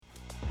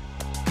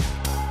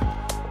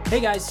Hey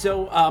guys,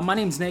 so my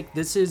name's Nick.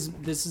 This is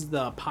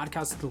the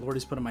podcast that the Lord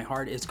has put in my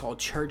heart. It's called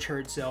Church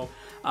Hurt. So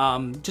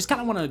just kind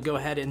of want to go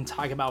ahead and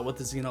talk about what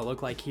this is going to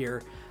look like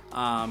here.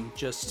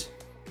 Just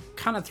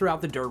kind of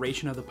throughout the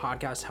duration of the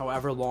podcast,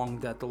 however long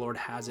that the Lord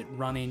has it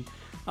running.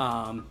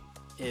 And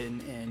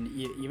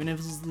even if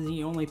this is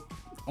the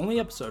only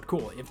episode,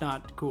 cool. If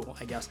not, cool,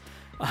 I guess.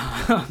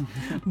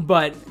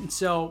 But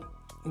so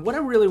what I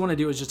really want to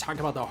do is just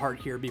talk about the heart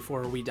here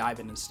before we dive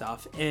into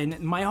stuff. And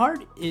my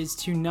heart is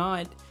to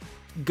not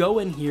go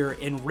in here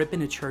and rip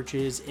into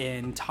churches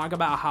and talk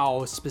about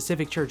how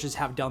specific churches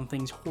have done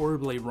things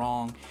horribly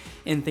wrong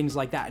and things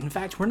like that. In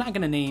fact, we're not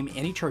going to name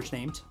any church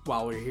names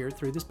while we're here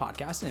through this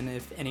podcast. And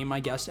if any of my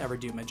guests ever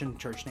do mention a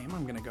church name,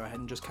 I'm going to go ahead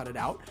and just cut it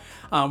out.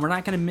 We're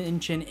not going to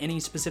mention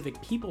any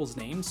specific people's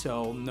names.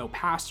 So no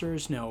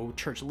pastors, no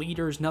church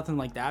leaders, nothing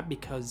like that,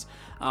 because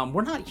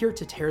we're not here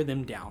to tear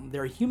them down.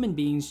 They're human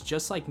beings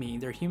just like me.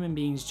 They're human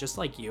beings just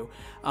like you.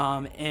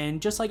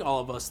 And just like all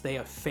of us, they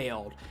have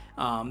failed.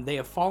 They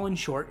have fallen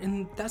short,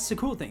 and that's the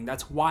cool thing.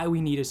 That's why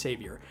we need a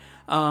savior.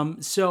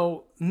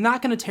 So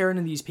not going to tear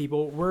into these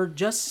people. We're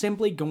just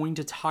simply going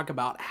to talk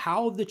about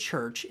how the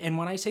church, and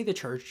when I say the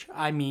church,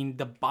 I mean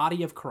the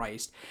body of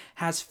Christ,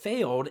 has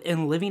failed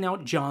in living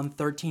out John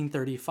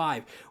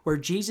 13:35, where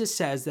Jesus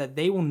says that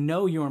they will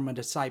know you are my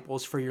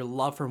disciples for your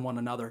love for one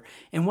another.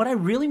 And what I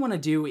really want to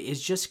do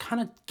is just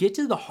kind of get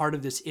to the heart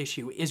of this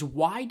issue, is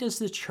why does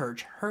the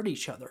church hurt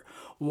each other?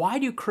 Why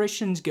do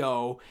Christians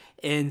go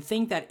and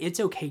think that it's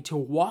okay to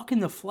walk in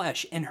the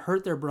flesh and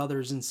hurt their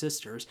brothers and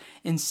sisters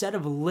instead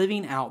of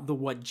living out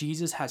what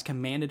Jesus has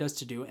commanded us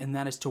to do, and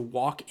that is to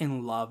walk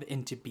in love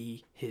and to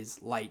be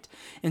his light?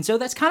 And so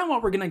that's kind of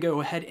what we're going to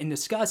go ahead and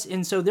discuss.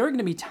 And so there are going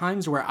to be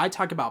times where I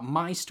talk about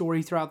my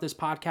story throughout this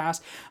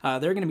podcast.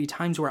 There are going to be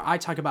times where I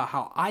talk about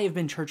how I have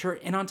been church hurt,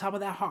 and on top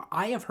of that, how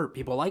I have hurt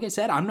people. Like I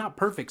said, I'm not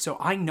perfect, so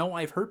I know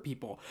I've hurt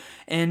people.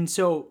 And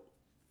so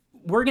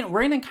we're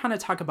gonna kind of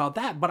talk about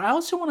that, but I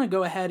also want to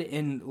go ahead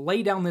and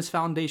lay down this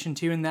foundation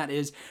too, and that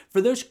is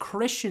for those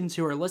Christians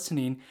who are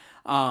listening.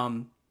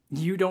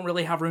 You don't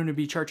really have room to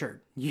be church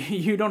hurt.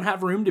 You don't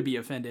have room to be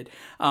offended.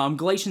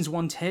 Galatians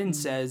 1:10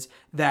 says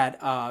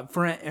that,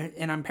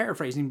 and I'm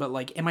paraphrasing, but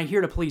like, am I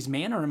here to please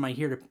man or am I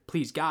here to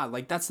please God?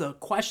 Like, that's the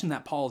question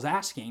that Paul's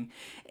asking.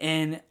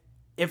 And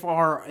if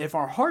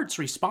our heart's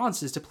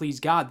response is to please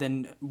God,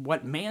 then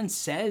what man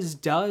says,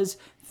 does,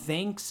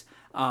 thinks,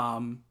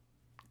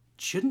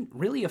 shouldn't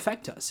really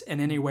affect us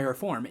in any way or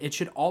form. It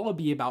should all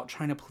be about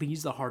trying to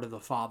please the heart of the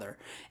Father.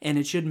 And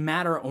it should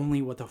matter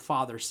only what the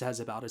Father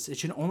says about us. It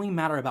should only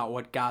matter about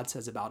what God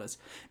says about us.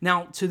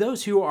 Now, to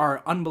those who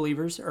are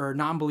unbelievers or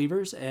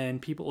non-believers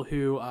and people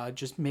who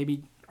just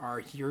maybe are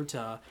here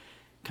to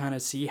kind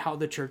of see how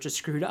the church is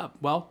screwed up,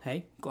 well,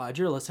 hey, glad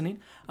you're listening.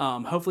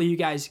 Hopefully you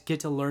guys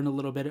get to learn a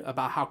little bit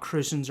about how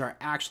Christians are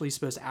actually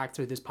supposed to act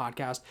through this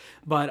podcast.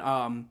 But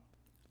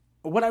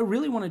what I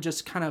really want to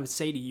just kind of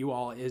say to you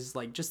all is,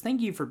 like, just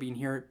thank you for being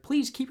here.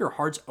 Please keep your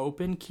hearts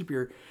open, keep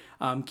your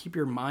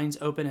minds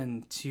open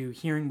and to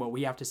hearing what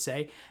we have to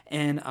say.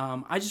 And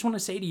I just want to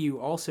say to you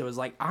also is,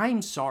 like,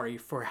 I'm sorry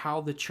for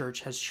how the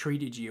church has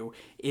treated you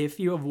if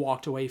you have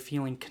walked away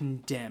feeling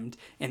condemned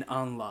and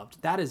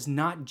unloved. That is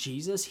not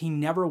Jesus. He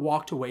never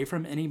walked away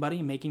from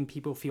anybody making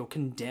people feel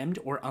condemned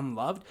or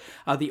unloved.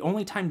 The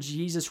only time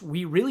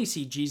we really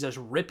see Jesus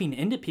ripping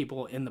into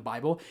people in the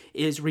Bible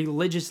is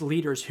religious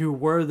leaders who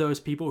were those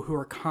people who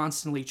are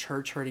constantly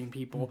church hurting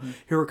people,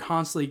 who are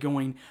constantly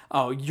going,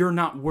 oh, you're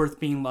not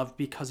worth being loved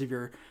because of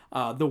your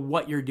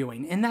what you're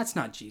doing. And that's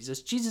not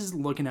Jesus. Jesus is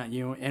looking at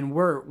you, and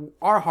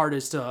our heart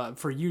is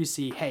for you to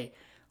see, hey,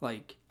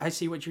 like, I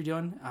see what you're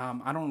doing.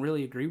 I don't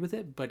really agree with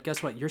it, but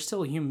guess what? You're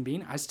still a human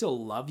being. I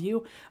still love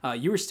you.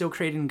 You are still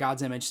created in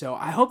God's image. So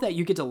I hope that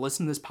you get to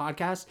listen to this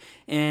podcast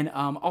and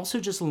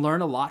also just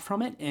learn a lot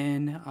from it.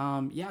 And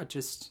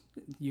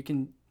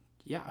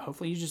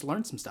hopefully you just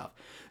learn some stuff.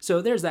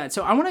 So there's that.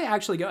 So I want to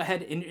actually go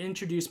ahead and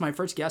introduce my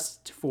first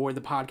guest for the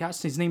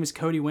podcast. His name is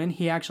Cody Winn.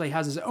 He actually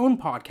has his own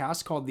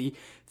podcast called the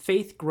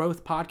Faith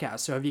Growth Podcast.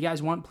 So if you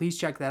guys want, please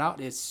check that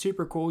out. It's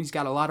super cool. He's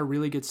got a lot of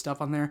really good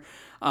stuff on there.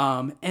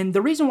 And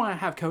the reason why I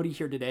have Cody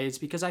here today is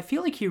because I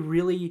feel like he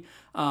really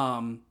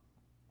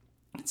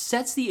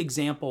sets the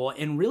example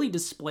and really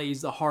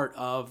displays the heart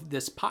of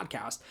this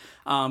podcast.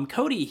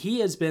 Cody,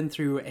 he has been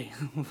through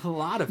a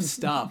lot of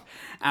stuff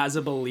as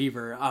a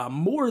believer,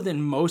 more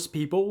than most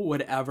people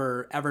would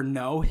ever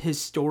know.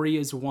 His story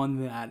is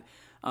one that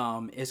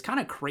is kind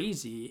of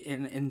crazy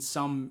in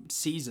some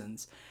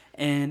seasons.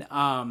 And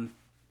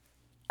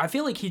I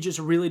feel like he just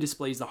really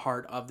displays the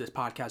heart of this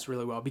podcast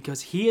really well,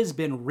 because he has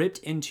been ripped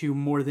into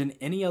more than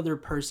any other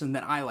person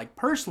that I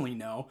personally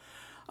know.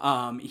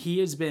 He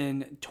has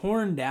been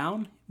torn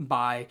down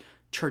by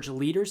church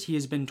leaders. He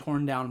has been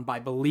torn down by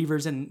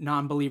believers and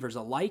non-believers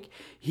alike.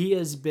 He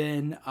has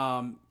been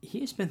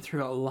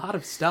through a lot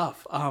of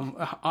stuff,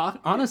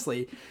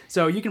 honestly.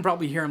 So you can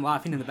probably hear him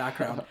laughing in the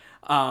background.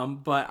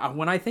 But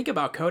when I think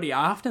about Cody,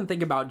 I often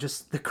think about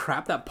just the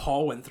crap that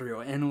Paul went through,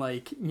 and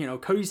like,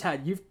 Cody's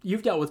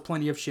you've dealt with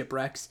plenty of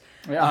shipwrecks,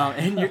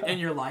 in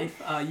your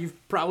life.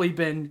 You've probably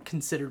been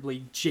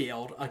considerably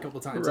jailed a couple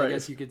times, I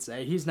guess you could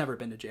say. He's never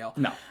been to jail.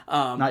 No,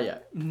 not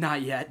yet.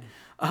 Not yet.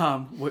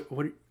 What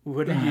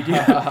do you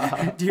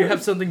do? Do you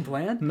have something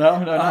planned?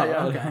 No, not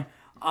yet.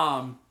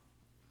 Okay.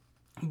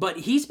 But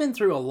he's been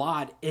through a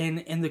lot,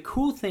 and the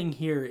cool thing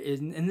here is,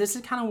 and this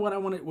is kind of what I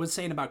was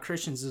saying about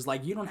Christians, is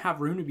like, you don't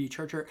have room to be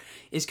church hurt,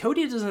 is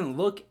Cody doesn't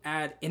look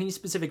at any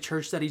specific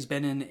church that he's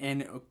been in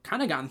and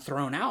kind of gotten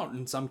thrown out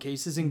in some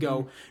cases and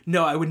go,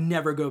 no, I would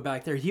never go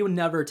back there. He would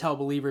never tell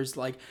believers,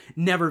 like,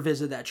 never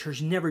visit that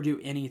church, never do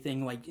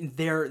anything, like,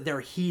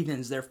 they're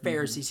heathens, they're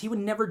Pharisees. He would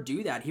never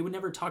do that. He would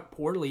never talk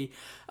poorly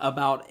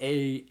about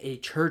a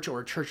church or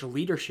a church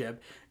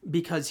leadership,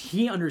 because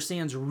he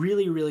understands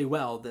really, really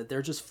well that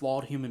they're just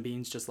flawed human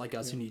beings just like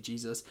us who need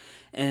Jesus.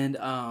 And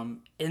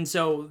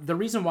so the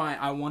reason why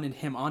I wanted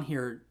him on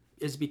here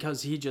is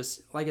because he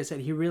just, like I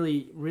said, he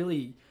really,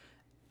 really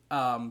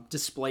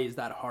displays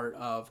that heart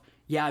of,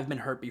 yeah, I've been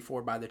hurt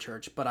before by the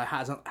church, but I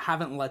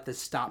haven't let this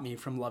stop me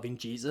from loving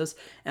Jesus,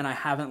 and I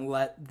haven't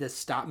let this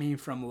stop me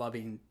from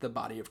loving the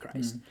body of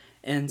Christ.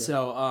 And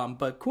so,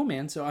 but cool,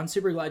 man. So I'm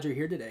super glad you're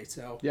here today.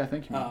 So yeah,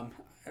 thank you, man.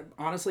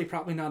 Honestly,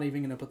 probably not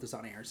even going to put this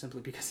on air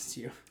simply because it's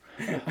you.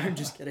 I'm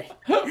just kidding.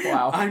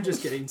 Wow. I'm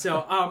just kidding.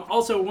 So,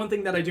 also one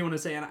thing that I do want to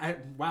say, and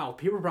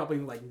people are probably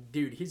like,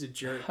 dude, he's a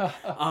jerk.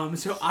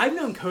 So I've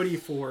known Cody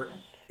for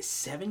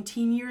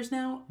 17 years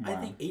now. Wow. I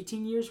think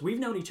 18 years. We've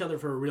known each other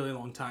for a really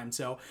long time.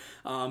 So,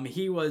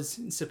 he was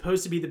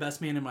supposed to be the best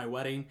man in my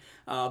wedding,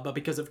 but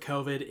because of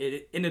COVID,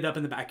 it ended up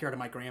in the backyard of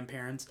my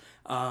grandparents.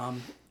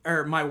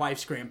 Or my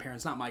wife's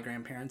grandparents, not my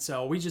grandparents.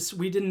 So we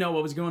didn't know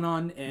what was going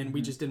on, and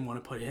we just didn't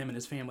want to put him and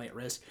his family at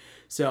risk.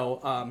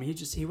 So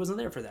he wasn't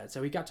there for that.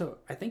 So he got to,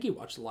 I think he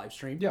watched the live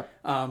stream.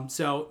 Yeah.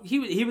 So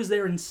he was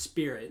there in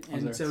spirit,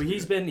 and so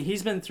he's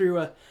been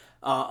through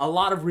a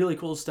lot of really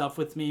cool stuff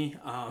with me,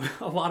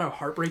 a lot of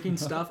heartbreaking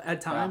stuff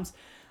at times.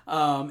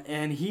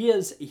 And he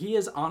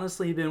has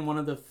honestly been one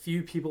of the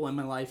few people in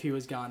my life who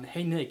has gone,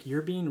 hey Nick,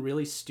 you're being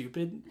really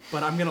stupid,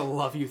 but I'm gonna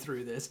love you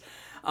through this.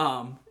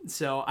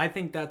 So I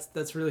think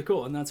that's really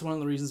cool, and that's one of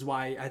the reasons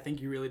why I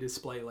think you really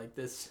display like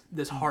this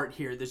heart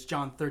here, this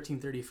John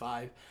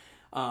 13:35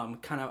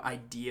 kind of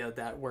idea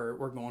that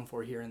we're going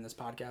for here in this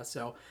podcast.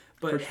 So,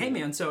 but hey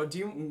man, so do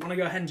you want to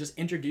go ahead and just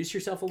introduce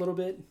yourself a little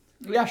bit?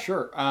 Yeah,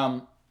 sure.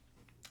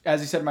 As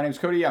you said, my name's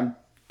Cody. I'm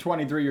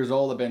 23 years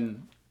old. I've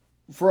been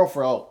for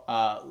real,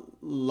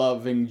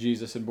 loving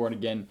Jesus and born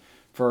again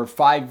for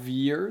 5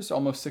 years,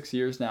 almost 6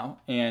 years now,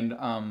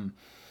 and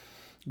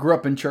grew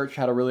up in church,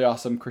 had a really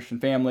awesome Christian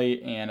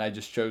family, and I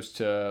just chose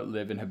to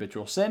live in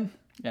habitual sin.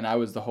 And I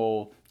was the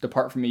whole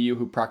depart from me, you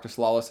who practice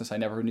lawlessness. I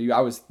never knew you.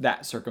 I was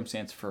that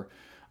circumstance for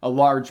a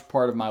large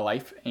part of my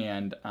life.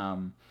 And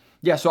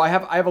so I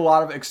have a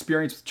lot of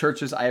experience with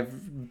churches. I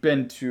have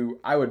been to,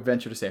 I would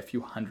venture to say, a few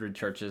hundred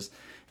churches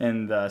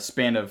in the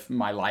span of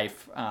my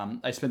life.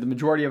 I spent the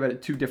majority of it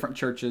at 2 different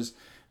churches.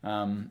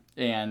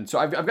 And so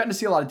I've gotten to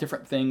see a lot of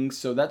different things.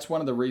 So that's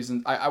one of the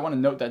reasons I want to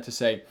note that to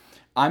say,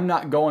 I'm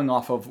not going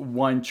off of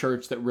one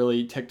church that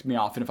really ticked me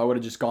off. And if I would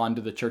have just gone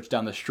to the church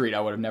down the street, I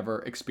would have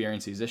never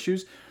experienced these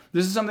issues.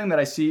 This is something that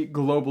I see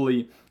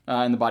globally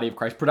in the body of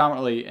Christ,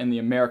 predominantly in the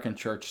American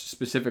church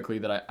specifically,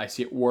 that I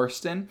see it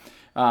worst in.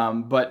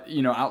 But,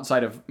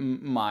 outside of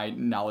my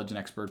knowledge and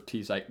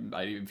expertise,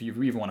 if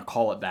you even want to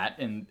call it that,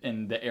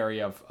 in the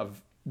area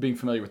of being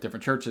familiar with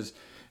different churches,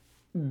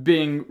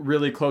 being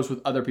really close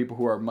with other people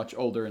who are much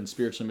older and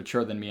spiritually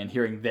mature than me, and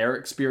hearing their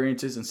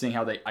experiences and seeing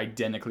how they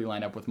identically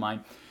line up with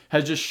mine,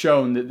 has just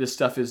shown that this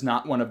stuff is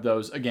not one of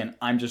those, again,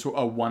 I'm just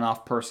a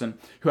one-off person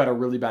who had a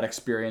really bad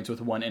experience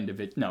with one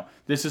individual. No,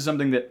 this is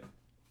something that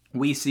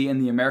we see in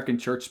the American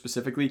church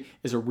specifically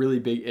is a really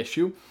big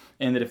issue,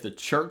 and that if the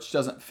church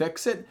doesn't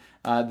fix it,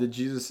 that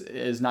Jesus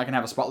is not going to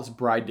have a spotless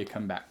bride to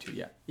come back to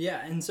yet.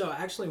 Yeah, and so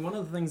actually one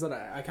of the things that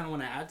I kind of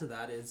want to add to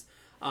that is,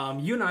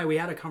 you and I, we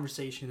had a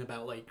conversation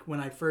about, like, when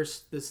I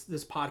first,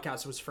 this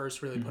podcast was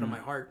first really put on my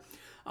heart,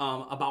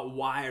 about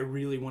why I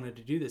really wanted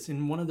to do this.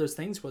 And one of those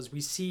things was, we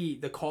see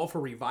the call for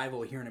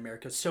revival here in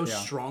America so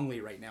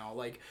strongly right now.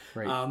 Like,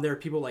 there are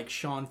people like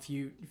Sean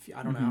Few,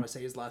 I don't know how to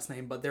say his last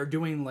name, but they're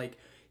doing, like,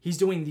 he's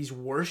doing these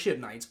worship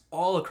nights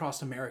all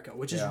across America,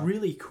 which is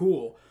really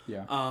cool.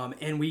 Yeah.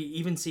 And we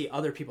even see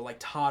other people like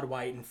Todd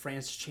White and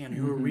Francis Chan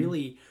who are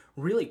really,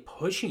 really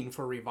pushing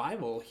for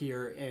revival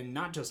here in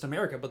not just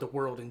America, but the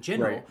world in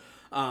general.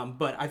 Right.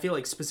 But I feel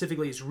like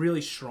specifically it's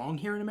really strong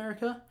here in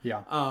America.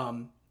 Yeah.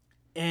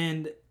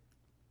 And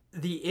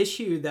the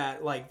issue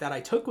that I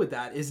took with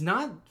that is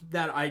not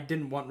that I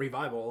didn't want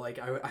revival. Like,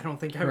 I don't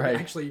think I would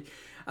actually,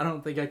 I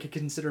don't think I could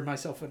consider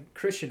myself a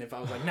Christian if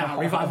I was like, nah,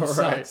 revival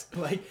sucks.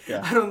 Like,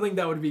 I don't think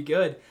that would be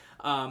good.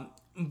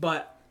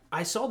 But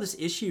I saw this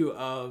issue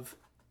of,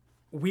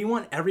 we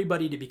want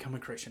everybody to become a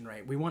Christian,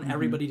 right? We want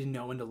everybody to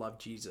know and to love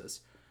Jesus.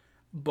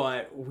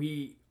 But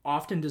we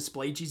often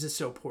display Jesus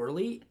so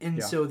poorly,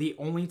 and so the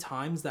only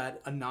times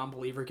that a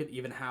non-believer could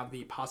even have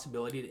the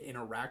possibility to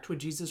interact with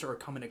Jesus or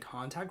come into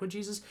contact with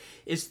Jesus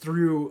is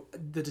through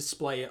the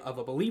display of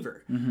a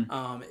believer,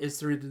 is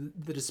through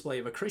the display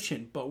of a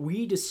Christian. But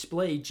we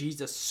display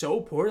Jesus so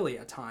poorly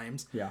at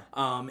times,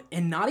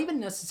 and not even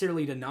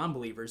necessarily to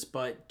non-believers,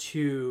 but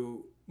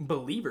to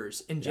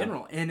believers in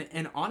general.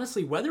 And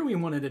honestly, whether we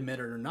want to admit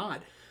it or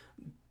not,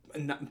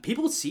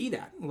 people see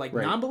that, like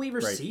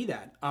non-believers see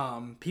that.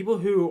 People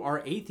who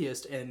are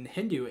atheist and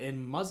Hindu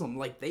and Muslim,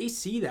 like they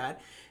see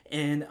that,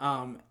 and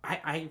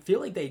I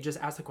feel like they just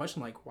ask the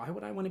question, like, why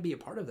would I want to be a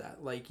part of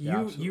that? Like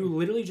you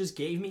literally just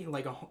gave me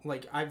like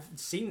I've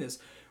seen this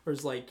where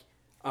it's like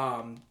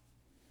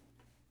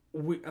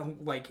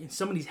like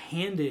somebody's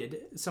handed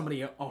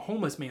somebody a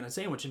homeless man a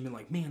sandwich and been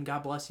like, man,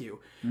 God bless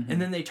you,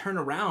 and then they turn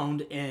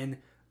around and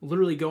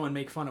literally go and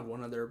make fun of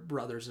one of their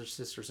brothers or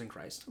sisters in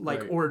Christ,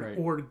 like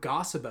or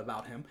gossip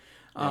about him,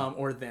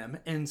 or them.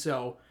 And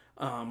so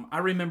I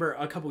remember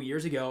a couple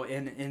years ago,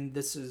 and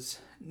this is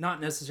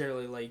not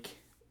necessarily like,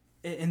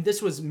 and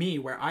this was me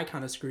where I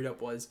kind of screwed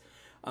up, was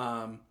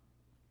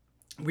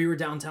we were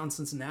downtown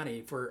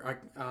Cincinnati for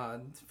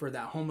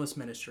that homeless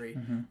ministry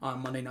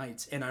on Monday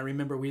nights, and I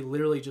remember we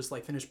literally just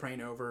like finished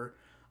praying over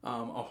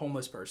a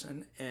homeless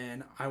person,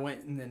 and I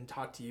went and then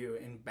talked to you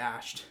and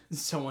bashed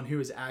someone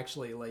who is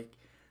actually like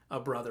a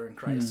brother in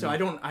Christ. So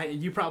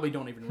you probably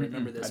don't even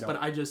remember this,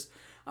 but I just,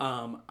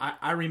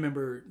 I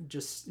remember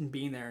just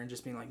being there and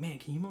just being like, man,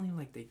 can you believe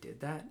like they did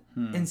that?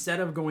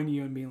 Instead of going to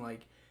you and being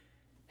like,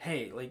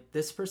 hey, like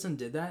this person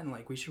did that, and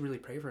like we should really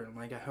pray for them.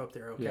 Like I hope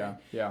they're okay.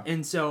 Yeah.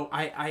 And so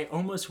I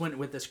almost went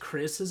with this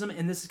criticism,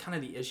 and this is kind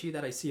of the issue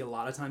that I see a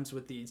lot of times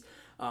with these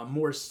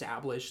more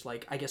established,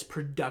 like I guess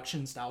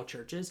production style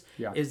churches,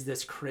 is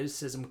this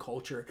criticism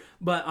culture.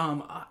 But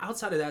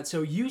outside of that,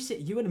 so you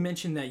had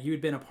mentioned that you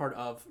had been a part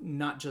of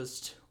not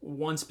just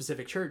one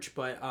specific church,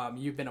 but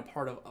you've been a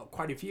part of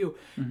quite a few.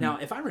 Now,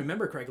 if I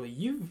remember correctly,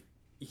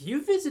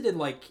 you've visited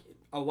like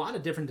a lot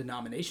of different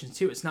denominations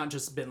too. It's not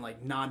just been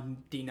like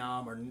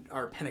non-denom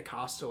or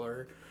Pentecostal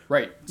or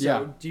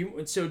So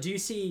do you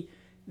see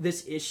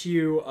this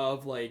issue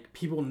of like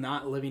people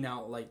not living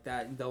out like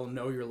that? They'll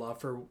know your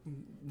love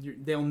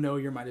they'll know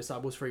you're my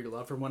disciples for your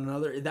love for one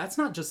another. That's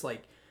not just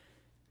like,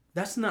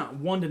 that's not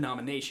one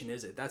denomination,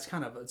 is it? That's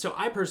kind of, so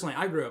I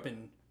grew up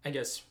in, I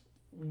guess,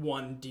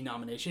 one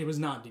denomination. It was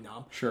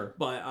non-denom. Sure.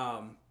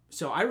 But,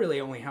 so I really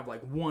only have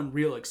like one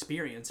real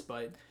experience,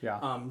 but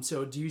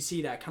so do you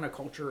see that kind of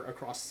culture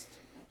across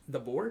the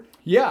board?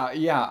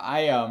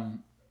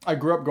 I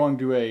grew up going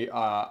to a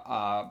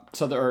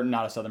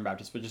not a Southern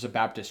Baptist, but just a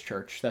Baptist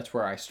church. That's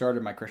where I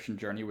started my Christian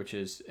journey, which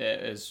is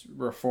as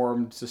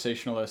Reformed,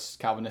 cessationalist,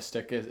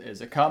 Calvinistic as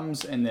it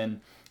comes, and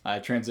then I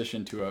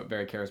transitioned to a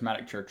very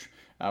charismatic church,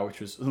 which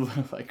was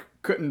like,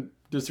 couldn't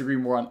disagree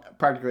more on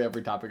practically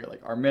every topic,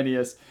 like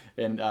Arminius,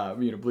 and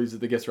believes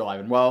that the gifts are alive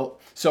and well.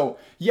 So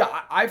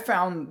I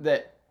found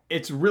that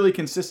it's really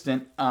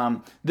consistent.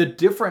 The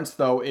difference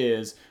though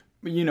is,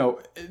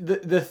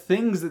 the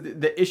things,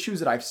 the issues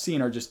that I've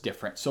seen are just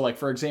different. So like,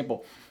 for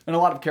example, in a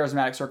lot of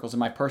charismatic circles, in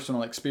my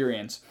personal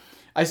experience,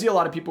 I see a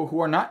lot of people who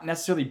are not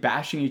necessarily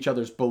bashing each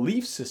other's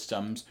belief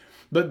systems,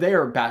 but they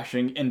are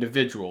bashing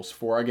individuals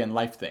for, again,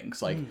 life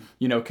things. Like,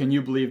 can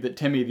you believe that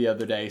Timmy the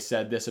other day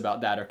said this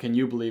about that? Or can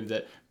you believe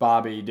that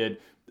Bobby did?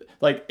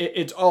 Like,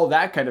 it's all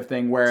that kind of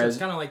thing. Whereas, so it's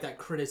kind of like that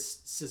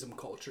criticism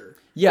culture.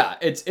 Yeah,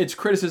 it's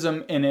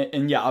criticism in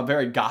a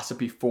very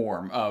gossipy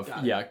form of,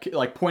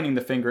 like pointing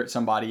the finger at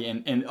somebody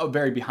and a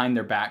very behind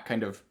their back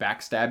kind of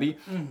backstabby.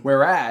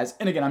 Whereas,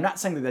 and again, I'm not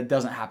saying that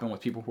doesn't happen with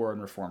people who are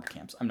in Reformed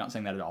camps. I'm not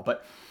saying that at all.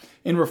 But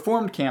in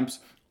Reformed camps,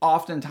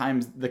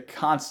 oftentimes the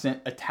constant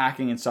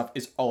attacking and stuff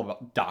is all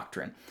about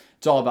doctrine.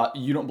 It's all about,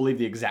 you don't believe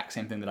the exact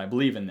same thing that I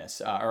believe in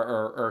this.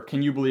 Or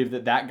can you believe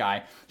that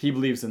guy, he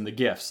believes in the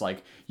gifts?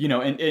 Like,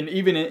 and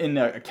even in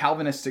a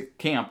Calvinistic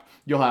camp,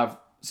 you'll have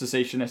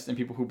cessationists and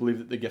people who believe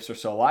that the gifts are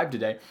still alive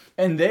today.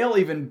 And they'll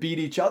even beat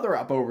each other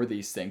up over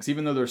these things,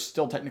 even though they're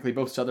still technically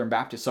both Southern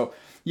Baptists. So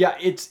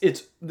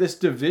it's this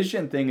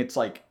division thing. It's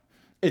like,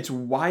 it's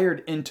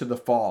wired into the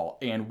fall,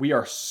 and we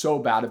are so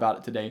bad about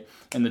it today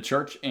in the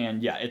church.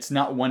 And it's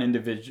not one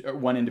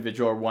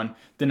individual or one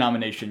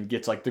denomination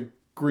gets like the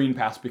green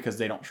pass because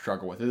they don't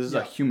struggle with it. This is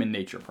a human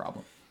nature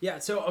problem. Yeah.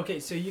 So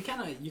so you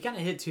kind of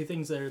hit two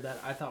things there that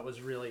I thought was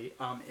really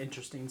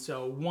interesting.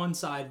 So one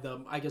side,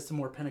 I guess the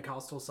more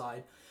Pentecostal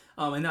side,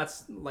 and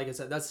that's, like I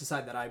said, that's the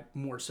side that I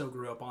more so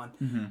grew up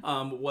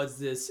on, was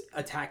this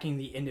attacking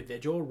the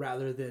individual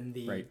rather than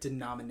the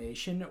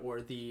denomination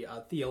or the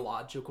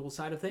theological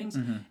side of things.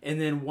 And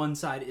then one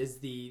side is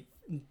the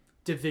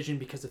division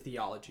because of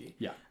theology.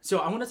 Yeah. So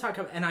I want to talk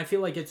about, and I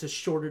feel like it's a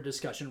shorter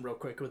discussion real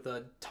quick with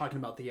talking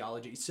about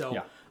theology.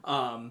 So,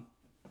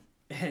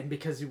 and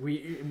because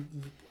we're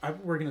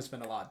going to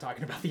spend a lot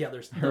talking about the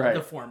others,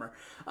 the former.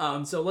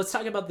 So let's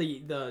talk about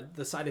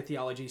the side of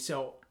theology.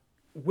 So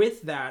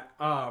with that,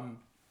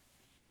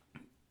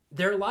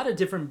 there are a lot of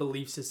different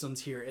belief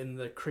systems here in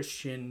the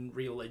Christian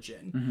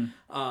religion,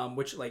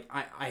 which like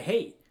I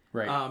hate.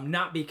 Right.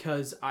 Not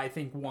because I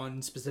think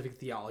one specific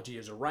theology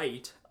is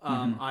right.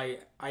 I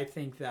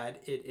think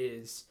that it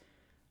is.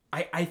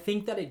 I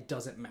think that it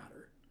doesn't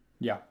matter.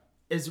 Yeah.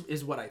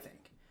 Is what I think.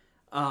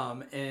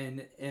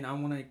 And I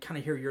want to kind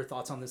of hear your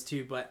thoughts on this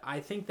too. But I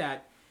think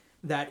that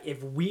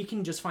if we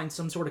can just find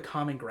some sort of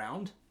common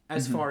ground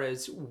as far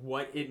as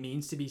what it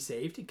means to be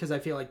saved, because I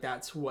feel like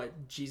that's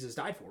what Jesus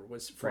died for,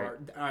 was for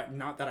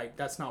not that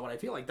that's not what I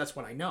feel like, that's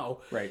what I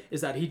know, Right. is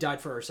that he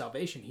died for our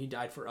salvation. He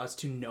died for us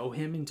to know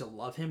him and to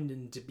love him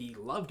and to be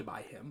loved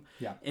by him.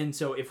 Yeah. And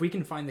so if we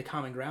can find the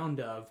common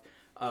ground of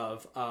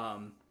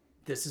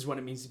this is what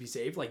it means to be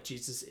saved, like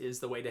Jesus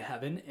is the way to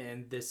heaven,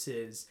 and this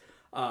is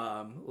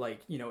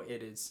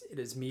it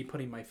is me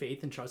putting my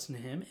faith and trust in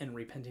him and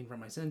repenting from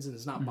my sins, and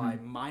it's not by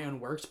my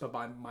own works but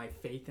by my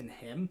faith in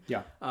him,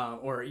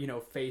 or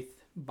faith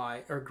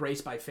by, or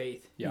grace by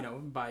faith,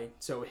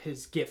 so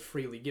his gift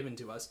freely given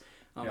to us,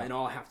 and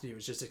all I have to do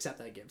is just accept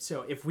that gift.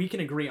 So if we can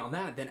agree on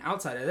that, then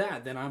outside of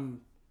that, then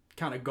I'm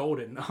kind of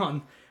golden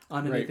on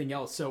anything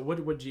else. So what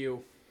would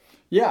you?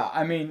 Yeah,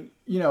 I mean,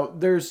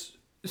 this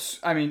is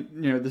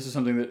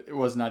something that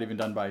was not even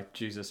done by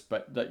Jesus,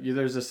 but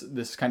there's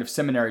this kind of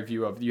seminary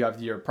view of, you have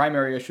your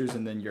primary issues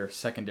and then your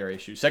secondary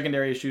issues.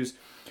 Secondary issues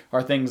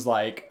are things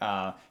like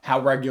how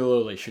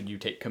regularly should you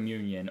take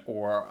communion,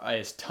 or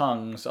is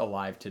tongues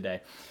alive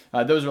today?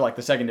 Those are like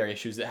the secondary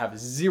issues that have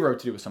zero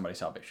to do with somebody's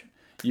salvation.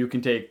 You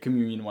can take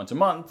communion once a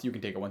month, you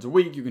can take it once a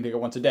week, you can take it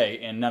once a day,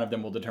 and none of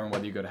them will determine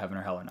whether you go to heaven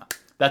or hell or not.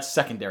 That's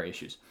secondary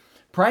issues.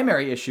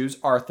 Primary issues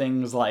are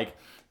things like,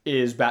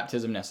 is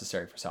baptism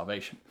necessary for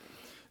salvation?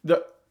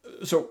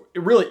 So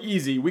really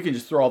easy, we can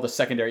just throw all the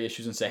secondary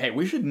issues and say, hey,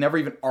 we should never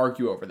even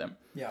argue over them.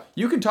 Yeah.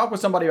 You can talk with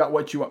somebody about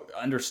what you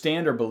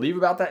understand or believe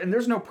about that, and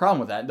there's no problem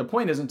with that. The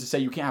point isn't to say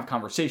you can't have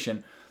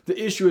conversation.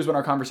 The issue is when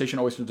our conversation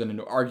always turns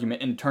into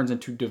argument and turns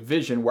into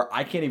division, where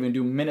I can't even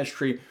do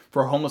ministry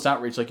for homeless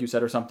outreach, like you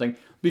said, or something,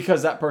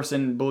 because that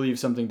person believes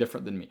something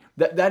different than me.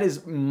 That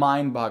is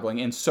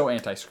mind-boggling and so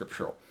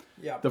anti-scriptural.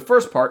 Yeah. The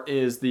first part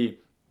is the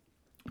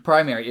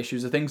primary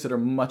issues, the things that are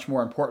much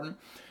more important.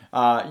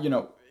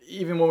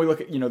 Even when we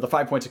look at, the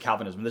 5 points of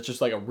Calvinism, that's just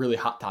like a really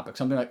hot topic,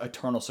 something like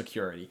eternal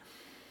security.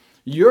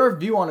 Your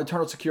view on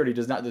eternal security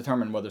does not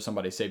determine whether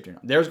somebody's saved or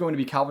not. There's going to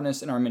be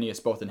Calvinists and Arminians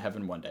both in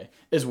heaven one day.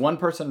 Is one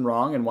person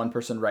wrong and one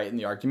person right in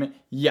the argument?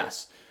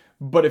 Yes.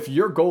 But if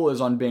your goal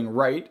is on being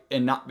right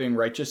and not being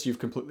righteous, you've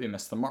completely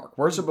missed the mark.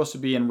 We're supposed to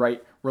be in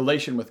right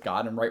relation with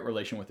God and right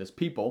relation with his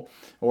people,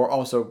 or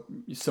also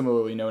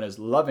similarly known as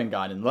loving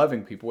God and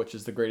loving people, which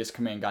is the greatest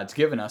command God's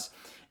given us.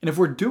 And if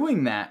we're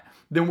doing that,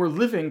 then we're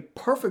living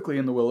perfectly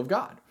in the will of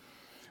God.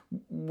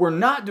 We're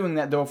not doing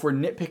that, though, if we're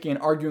nitpicking and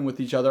arguing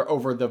with each other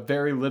over the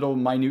very little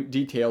minute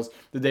details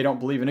that they don't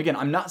believe in. Again,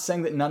 I'm not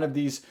saying that none of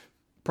these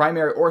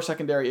primary or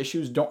secondary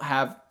issues don't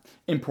have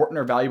important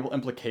or valuable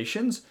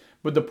implications,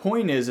 but the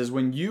point is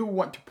when you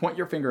want to point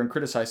your finger and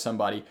criticize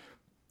somebody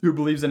who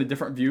believes in a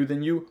different view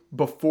than you,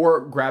 before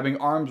grabbing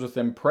arms with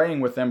them,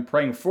 praying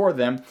for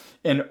them,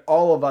 and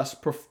all of us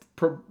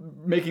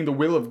making the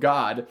will of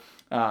God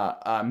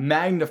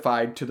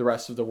magnified to the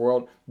rest of the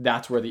world,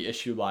 that's where the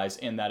issue lies,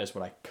 and that is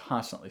what I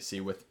constantly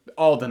see with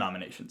all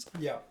denominations.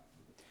 Yeah.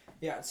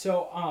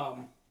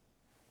 So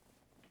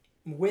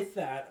with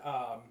that,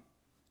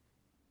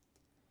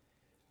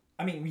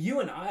 you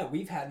and I,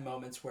 we've had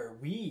moments where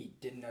we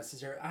didn't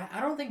necessarily,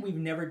 I don't think we've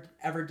never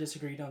ever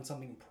disagreed on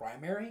something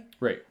primary.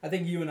 Right. I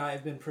think you and I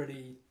have been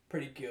pretty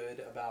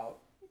good about,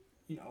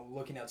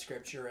 looking at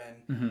scripture,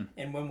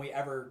 and when we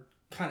ever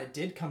kind of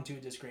did come to a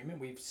disagreement,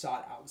 we've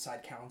sought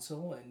outside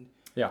counsel and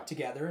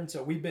together, and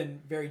so we've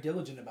been very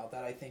diligent about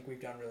that. I think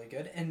we've done really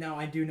good. And now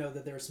I do know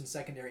that there are some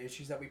secondary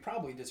issues that we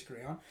probably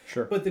disagree on.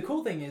 Sure. But the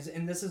cool thing is,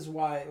 and this is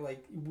why,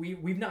 like,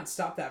 we've not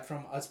stopped that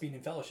from us being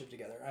in fellowship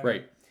together.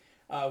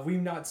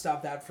 We've not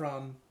stopped that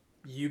from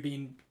you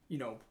being,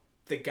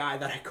 the guy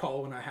that I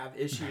call when I have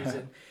issues,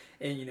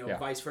 and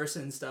vice versa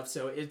and stuff.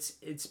 So it's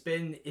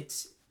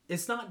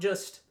not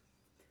just,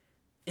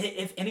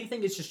 if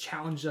anything, it's just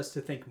challenged us to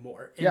think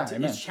more.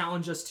 And it's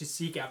challenged us to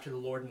seek after the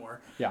Lord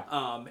more.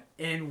 Yeah.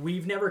 And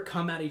we've never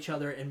come at each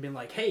other and been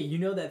like, hey,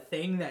 that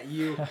thing that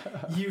you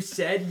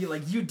said,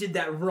 you did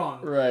that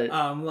wrong. Right.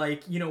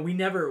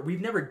 We've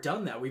never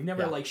done that. We've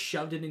never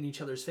shoved it in each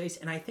other's face.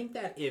 And I think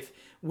that if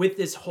with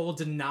this whole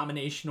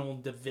denominational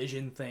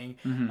division thing,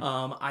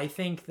 I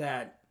think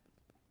that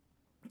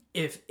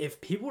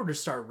if people were to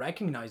start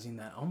recognizing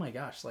that, oh my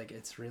gosh,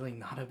 it's really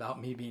not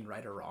about me being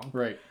right or wrong.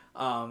 Right.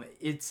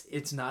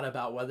 It's not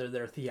about whether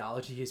their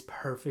theology is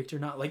perfect or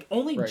not.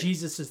 Only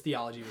Jesus's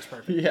theology was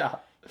perfect. Yeah.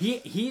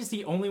 He's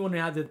the only one who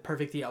had the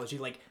perfect theology.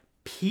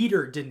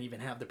 Peter didn't even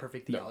have the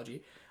perfect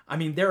theology.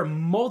 No. There are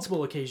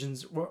multiple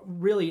occasions,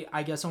 really,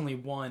 I guess only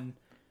one,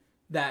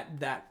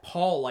 that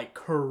Paul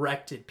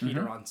corrected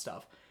Peter on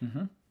stuff.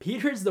 Mm-hmm.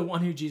 Peter's the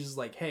one who Jesus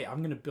hey, I'm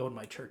going to build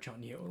my church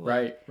on you.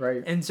 Right.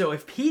 And so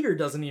if Peter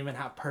doesn't even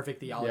have perfect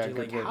theology,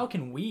 how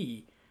can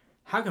we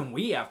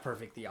have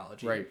perfect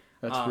theology? Right.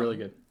 That's really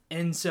good.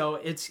 And so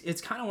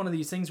it's kind of one of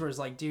these things where it's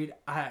dude,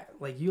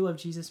 you love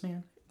Jesus,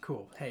 man?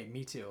 Cool. Hey,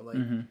 me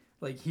too.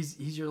 Like he's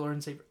your Lord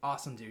and Savior.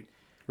 Awesome, dude.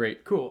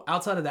 Great. Cool.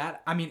 Outside of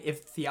that, I mean,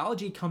 if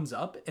theology comes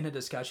up in a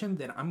discussion,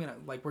 then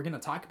we're gonna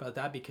talk about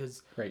that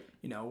because, Right.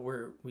 you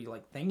know, we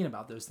like thinking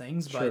about those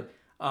things. Sure.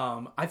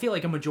 But I feel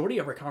like a majority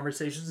of our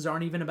conversations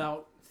aren't even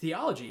about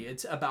theology.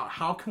 It's about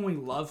how can we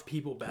love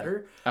people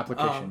better.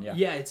 Application.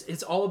 Yeah.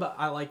 It's all about.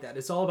 I like that.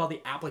 It's all about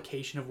the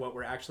application of what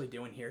we're actually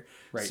doing here.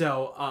 Right.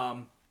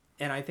 So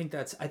and I think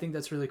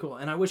that's really cool.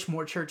 And I wish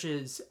more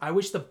churches, I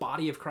wish the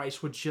body of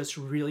Christ would just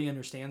really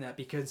understand that,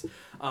 because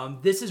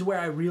this is where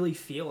I really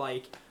feel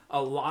like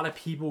a lot of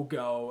people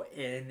go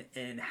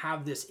and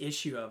have this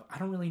issue of, I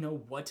don't really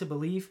know what to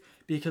believe,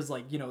 because,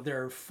 like, you know,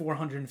 there are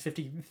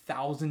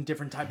 450,000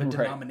 different type of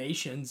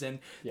denominations and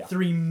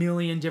 3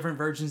 million different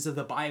versions of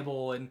the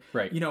Bible and,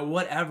 you know,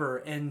 whatever.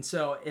 And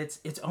so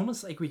it's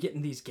almost like we get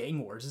in these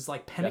gang wars. It's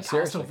like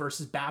Pentecostal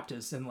versus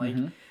Baptist, and like,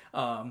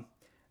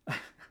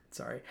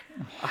 sorry,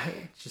 I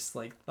just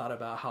like thought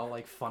about how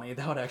like funny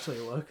that would actually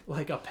look,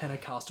 like a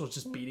Pentecostal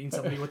just beating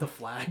somebody with a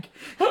flag.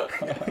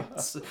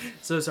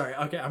 so sorry.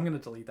 Okay, I'm gonna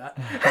delete that.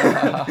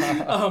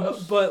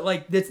 But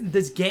like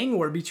this gang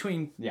war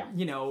between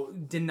you know,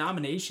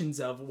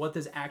 denominations of what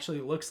this actually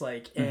looks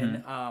like,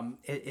 and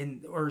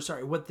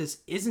what this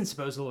isn't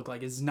supposed to look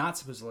like is not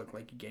supposed to look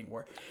like a gang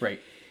war. Right.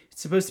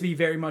 It's supposed to be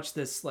very much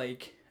this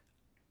like,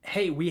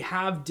 hey, we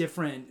have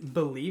different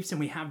beliefs and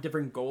we have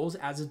different goals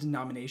as a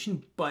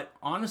denomination, but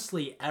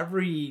honestly,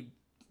 every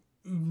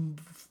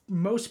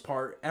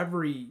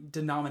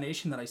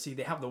denomination that I see,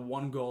 they have the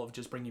one goal of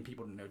just bringing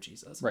people to know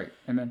Jesus. Right.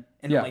 Amen.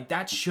 And like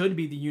that should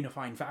be the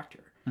unifying factor.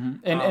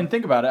 And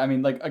think about it. I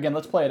mean, like, again,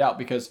 let's play it out,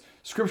 because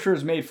Scripture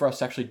is made for us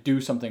to actually do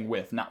something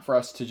with, not for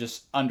us to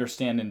just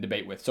understand and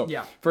debate with. So,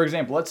 for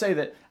example, let's say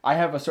that I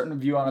have a certain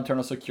view on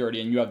eternal security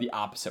and you have the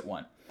opposite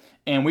one.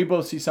 And we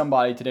both see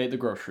somebody today at the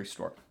grocery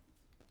store.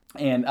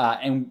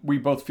 And we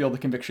both feel the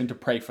conviction to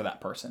pray for that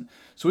person.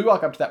 So we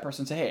walk up to that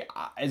person and say, hey,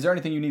 is there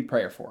anything you need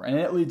prayer for? And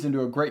it leads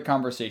into a great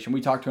conversation.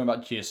 We talk to them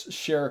about Jesus,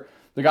 share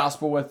the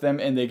gospel with them,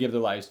 and they give their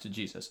lives to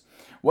Jesus.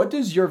 What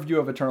does your view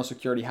of eternal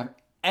security have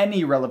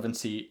any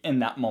relevancy in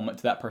that moment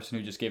to that person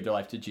who just gave their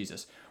life to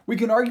Jesus? We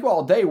can argue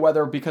all day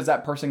whether, because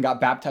that person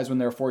got baptized when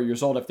they were 4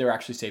 years old, if they're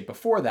actually saved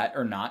before that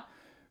or not.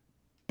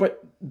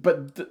 But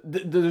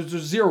there's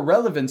zero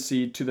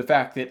relevancy to the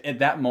fact that at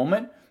that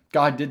moment,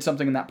 God did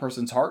something in that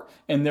person's heart,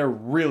 and they're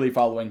really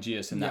following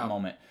Jesus in that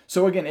moment.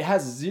 So again, it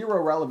has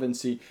zero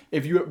relevancy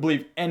if you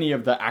believe any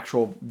of the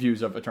actual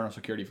views of eternal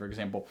security, for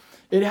example.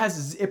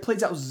 It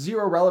plays out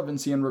zero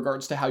relevancy in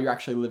regards to how you're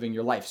actually living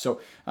your life.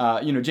 So,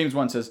 you know, James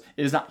 1 says,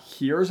 it is not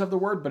hearers of the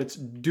word, but it's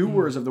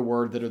doers of the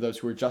word that are those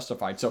who are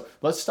justified. So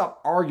let's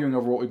stop arguing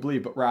over what we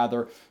believe, but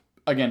rather,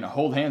 again,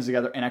 hold hands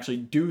together and actually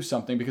do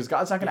something, because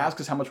God's not going to ask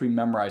us how much we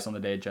memorized on the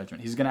day of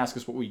judgment. He's going to ask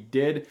us what we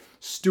did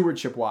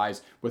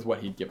stewardship-wise with what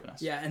he'd given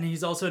us. Yeah, and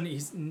he's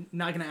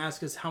not going to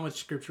ask us how much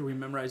scripture we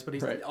memorized, but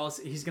he's going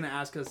to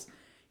ask us,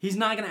 he's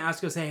not going to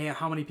ask us, hey,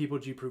 how many people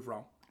did you prove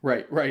wrong?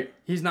 Right.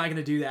 He's not going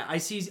to do that. I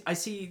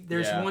see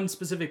there's one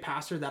specific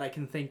pastor that I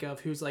can think of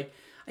who's like,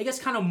 I guess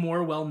kind of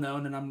more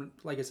well-known, and I'm,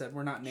 like I said,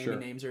 we're not naming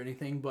names or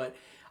anything, but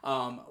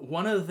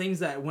one of the things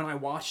that when I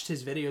watched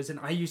his videos, and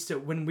I used to,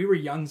 when we were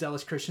young,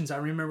 zealous Christians, I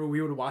remember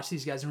we would watch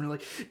these guys and we were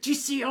like, do you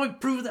see how I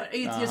proved that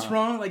atheist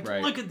wrong? Like,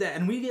 look at that.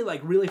 And we get like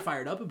really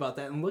fired up about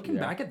that. And looking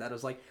back at that, I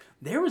was like,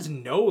 there was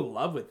no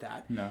love with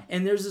that. No.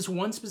 And there's this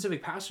one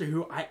specific pastor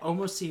who I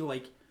almost see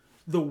like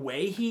the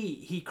way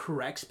he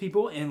corrects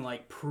people and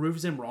like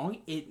proves them wrong,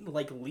 it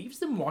like leaves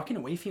them walking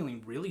away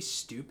feeling really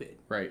stupid.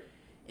 Right.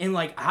 And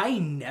like, I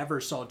never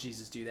saw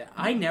Jesus do that.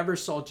 I never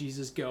saw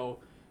Jesus go,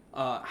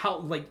 how,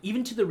 like,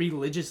 even to the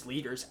religious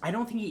leaders, I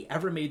don't think he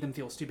ever made them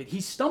feel stupid. He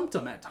stumped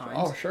them at times.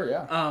 Oh, sure,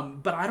 yeah.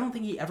 But I don't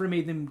think he ever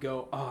made them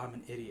go, oh, I'm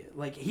an idiot.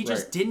 Like, he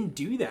just didn't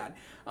do that.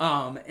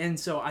 And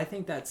so I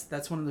think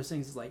that's one of those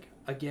things is like,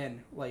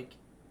 again, like,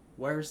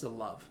 where's the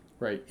love?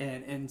 Right.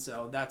 And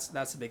so that's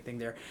the big thing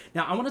there.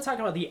 Now, I want to talk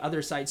about the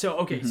other side. So,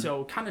 okay,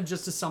 so kind of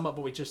just to sum up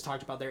what we just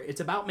talked about there, it's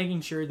about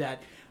making sure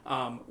that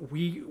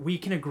we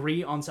can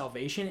agree on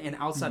salvation, and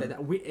outside of that,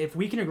 if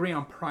we can agree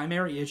on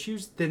primary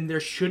issues, then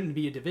there shouldn't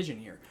be a division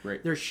here.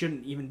 Right. There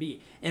shouldn't even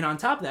be. And on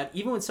top of that,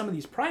 even with some of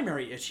these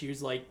primary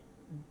issues, like,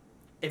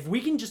 if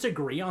we can just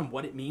agree on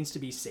what it means to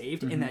be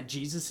saved and that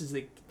Jesus is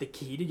the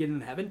key to getting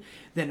into heaven,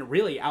 then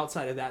really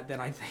outside of that, then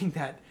I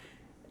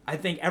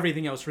think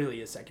everything else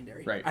really is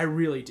secondary. Right. I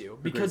really do.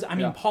 Because, I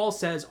mean, Paul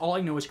says, all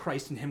I know is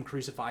Christ and him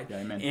crucified. Yeah,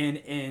 amen.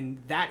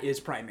 And that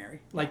is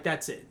primary. Like,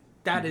 that's it.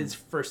 That is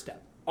first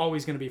step.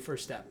 Always going to be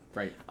first step.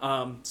 Right.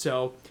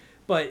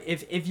 But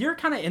if you're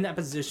kind of in that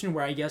position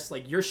where I guess,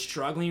 like, you're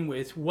struggling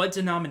with what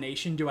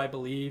denomination do I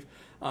believe?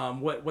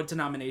 what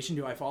denomination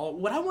do I follow?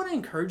 What I want to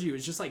encourage you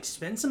is just like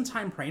spend some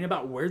time praying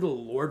about where the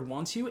Lord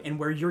wants you and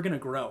where you're going to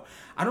grow.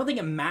 I don't think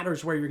it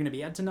matters where you're going to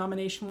be at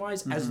denomination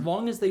wise, as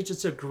long as they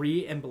just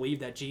agree and believe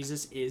that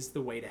Jesus is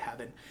the way to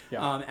heaven.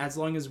 As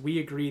long as we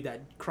agree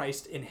that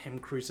Christ and Him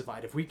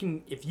crucified.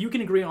 If you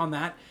can agree on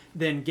that,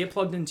 then get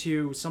plugged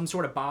into some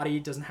sort of body.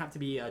 It doesn't have to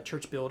be a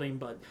church building,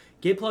 but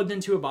get plugged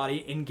into a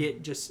body and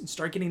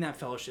start getting that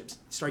fellowship,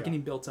 start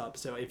getting built up.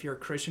 So if you're a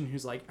Christian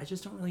who's like, I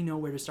just don't really know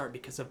where to start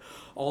because of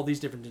all these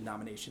different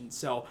denominations.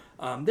 So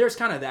there's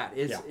kind of that.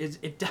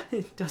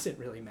 It doesn't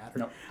really matter.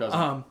 No, it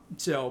doesn't.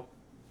 So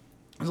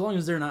as long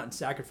as they're not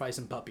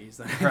sacrificing puppies.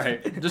 Then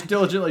right. Just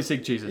diligently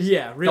seek Jesus.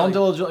 Yeah, really. Don't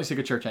diligently seek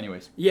a church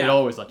anyways. Yeah. It'll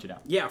always let you down.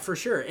 Yeah, for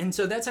sure. And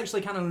so that's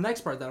actually kind of the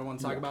next part that I want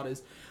to talk about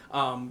is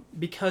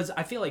because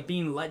I feel like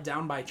being let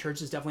down by a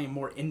church is definitely a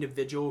more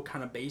individual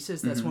kind of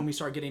basis. That's when we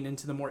start getting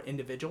into the more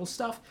individual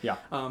stuff. Yeah.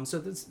 So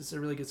this is a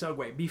really good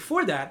segue.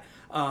 Before that,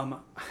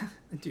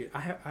 dude,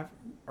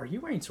 are you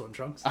wearing swim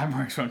trunks? I'm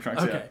wearing swim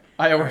trunks, Okay. yeah.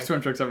 I wear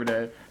swim trunks every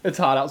day. It's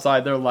hot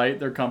outside. They're light.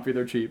 They're comfy.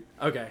 They're cheap.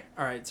 Okay.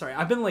 All right. Sorry.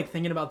 I've been like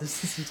thinking about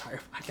this entire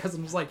podcast.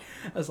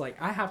 I was like,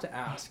 I have to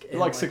ask. They're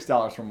like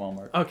 $6 from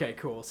Walmart. Okay,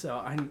 cool. So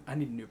I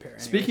need a new pair.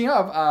 Anyways. Speaking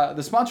of,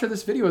 the sponsor of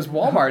this video is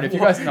Walmart. If you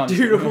guys know,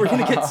 dude, we're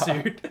gonna get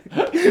sued.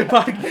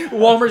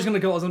 Walmart's gonna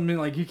call us and be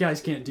like, "You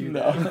guys can't do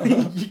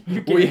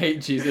that. We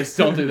hate Jesus.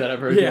 Don't do that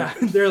ever again." Yeah,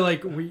 they're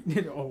like,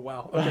 oh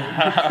wow,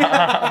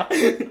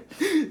 okay,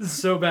 this is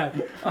so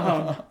bad.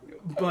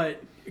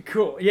 But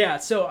cool, yeah.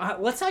 So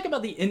let's talk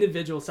about the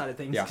individual side of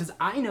things because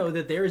I know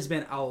that there has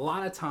been a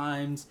lot of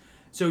times.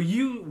 So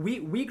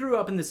we grew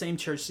up in the same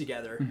church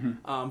together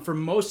for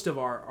most of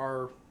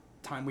our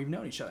time we've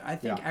known each other. I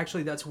think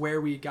actually that's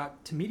where we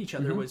got to meet each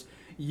other was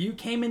you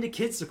came into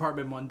kids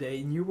department one day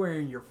and you're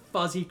wearing your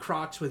fuzzy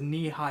Crocs with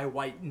knee-high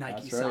white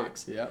Nike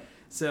socks. Yep.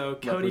 So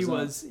Cody he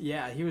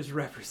was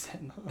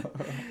representing.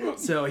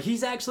 So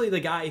he's actually the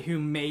guy who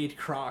made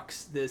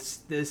Crocs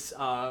this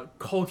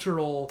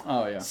cultural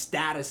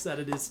status that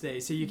it is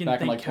today. So you can back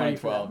thank in like Cody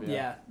 2012.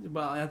 Yeah.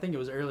 Well, I think it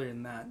was earlier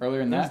than that.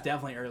 Earlier than that? It was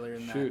definitely earlier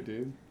than that. Shoot,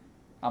 dude.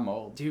 I'm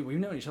old. Dude, we've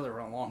known each other for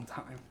a long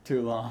time.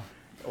 Too long.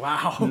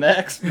 Wow.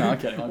 Next. No, I'm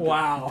kidding.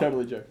 Wow.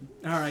 Totally joking.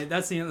 All right,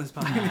 that's the end of this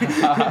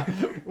podcast.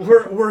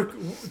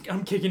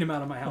 I'm kicking him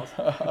out of my house.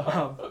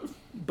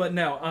 But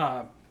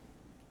no,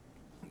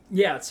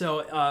 yeah.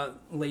 So,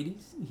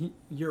 ladies,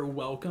 you're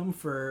welcome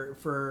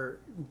for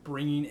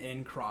bringing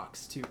in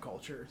Crocs to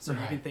culture. So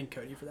you can thank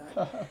Cody for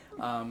that.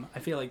 I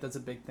feel like that's a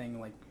big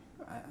thing. Like,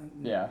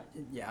 yeah.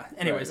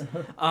 Anyways,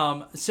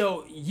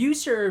 so you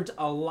served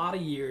a lot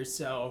of years.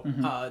 So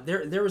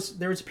there was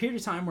a period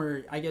of time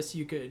where I guess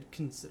you could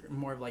consider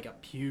more of like a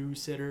pew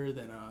sitter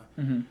than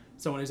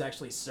someone who's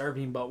actually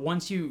serving. But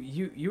once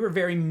you were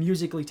very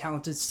musically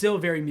talented, still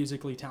very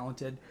musically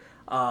talented,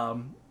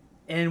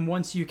 and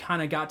once you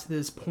kind of got to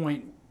this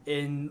point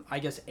in I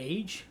guess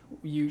age,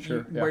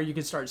 where you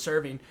could start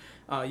serving,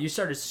 you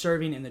started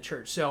serving in the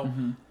church. So.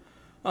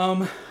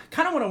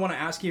 Kind of what I want to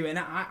ask you, and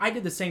I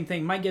did the same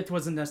thing. My gift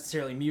wasn't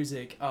necessarily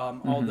music,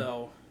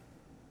 although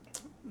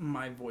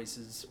my voice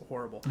is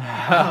horrible.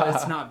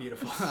 It's not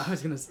beautiful. I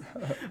was gonna say.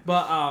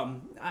 But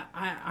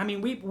I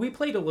mean, we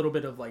played a little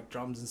bit of like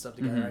drums and stuff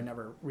together. I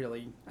never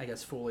really, I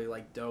guess, fully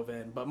like dove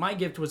in. But my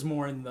gift was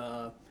more in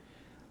the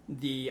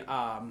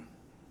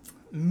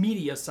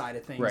media side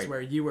of things,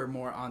 where you were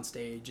more on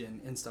stage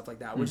and stuff like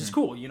that, which is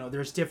cool. You know,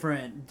 there's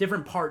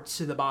different parts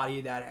to the body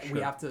that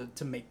we have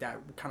to make that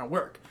kind of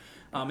work.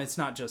 It's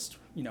not just,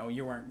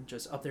 you weren't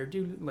just up there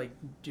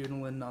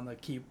doodling on the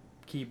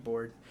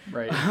keyboard.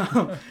 Right.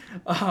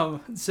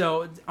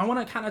 So I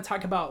want to kind of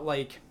talk about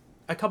like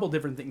a couple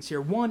different things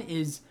here. One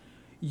is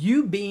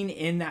you being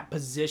in that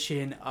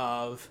position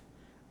of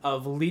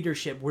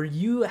leadership where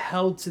you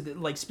held to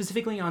the,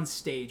 specifically on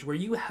stage, where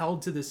you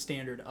held to the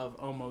standard of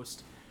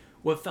almost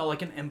what felt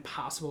like an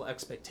impossible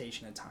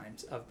expectation at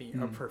times of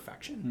being of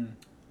perfection.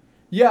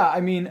 Yeah,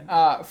 I mean,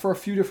 for a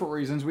few different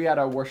reasons. We had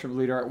a worship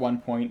leader at one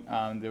point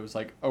that was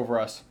like over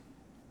us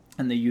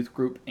in the youth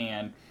group,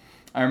 and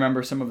I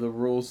remember some of the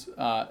rules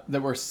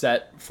that were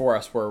set for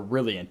us were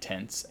really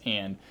intense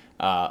and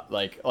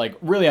like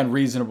really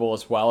unreasonable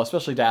as well,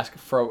 especially to ask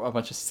for a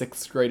bunch of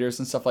sixth graders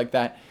and stuff like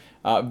that.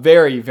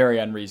 Very, very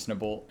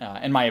unreasonable,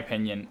 in my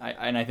opinion,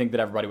 and I think that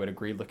everybody would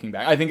agree looking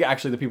back. I think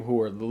actually the people who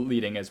were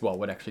leading as well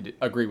would actually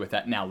agree with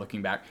that now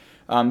looking back.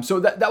 So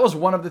that was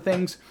one of the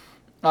things.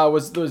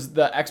 Was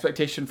the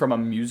expectation from a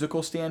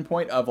musical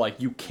standpoint of like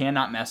you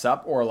cannot mess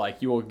up or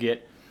like you will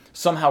get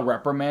somehow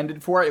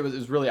reprimanded for it. It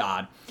was really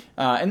odd,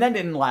 and that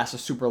didn't last a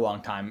super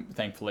long time,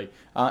 thankfully.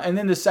 And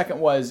then the second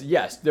was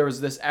there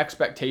was this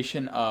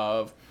expectation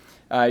of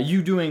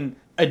you doing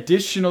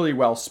additionally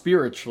well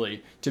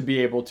spiritually to be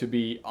able to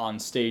be on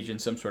stage in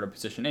some sort of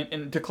position.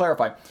 And to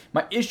clarify,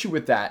 my issue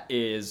with that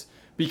is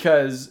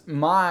because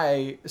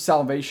my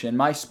salvation,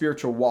 my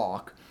spiritual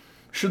walk,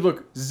 should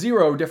look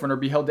zero different or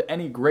be held to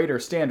any greater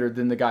standard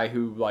than the guy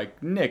who,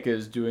 like Nick,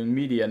 is doing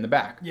media in the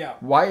back. Yeah.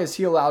 Why is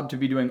he allowed to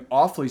be doing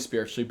awfully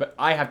spiritually, but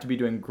I have to be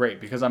doing great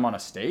because I'm on a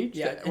stage?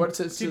 Yeah. What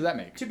sense does that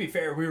make? To be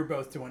fair, we were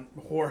both doing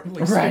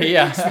horribly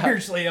Right,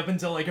 spiritually up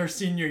until like our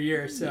senior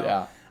year. So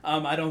Yeah.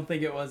 I don't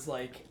think it was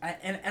like,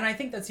 and I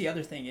think that's the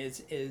other thing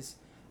is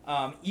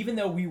even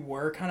though we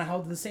were kind of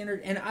held to the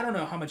standard, and I don't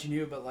know how much you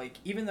knew, but like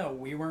even though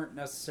we weren't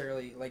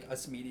necessarily like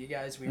us media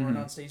guys, we weren't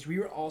on stage, we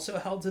were also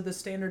held to the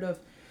standard of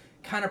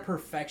kind of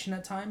perfection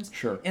at times.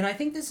 Sure. And I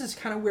think this is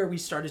kind of where we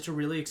started to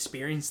really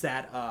experience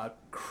that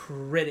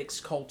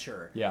critics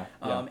culture. Yeah.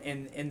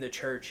 In the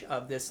church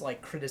of this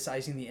like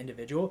criticizing the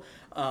individual.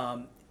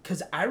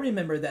 Because I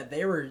remember that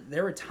there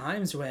were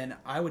times when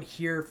I would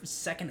hear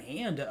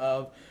secondhand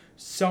of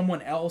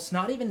someone else,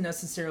 not even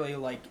necessarily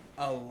like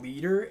a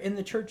leader in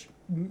the church,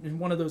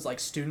 one of those like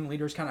student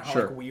leaders, kind of how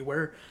like we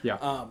were.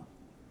 Yeah.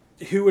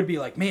 Who would be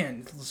like,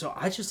 man, so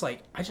I just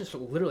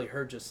literally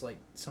heard just like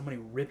somebody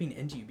ripping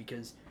into you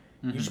because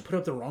you just put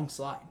up the wrong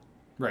slide.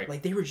 Right.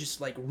 Like they were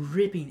just like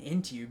ripping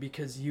into you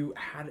because you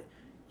had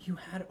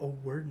a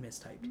word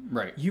mistyped.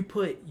 Right. You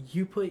put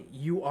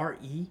URE,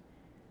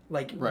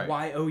 like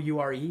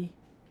YOURE,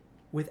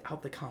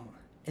 without the comma.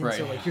 And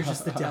so like you're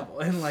just the devil.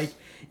 And like,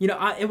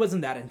 it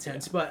wasn't that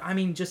intense, but I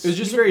mean just it was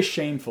just very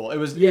shameful. It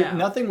was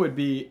nothing would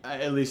be,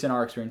 at least in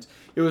our experience,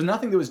 it was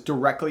nothing that was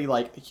directly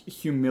like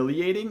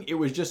humiliating. It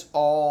was just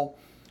all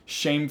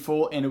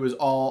shameful, and it was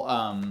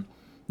all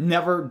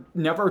never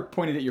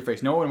pointed at your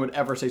face. No one would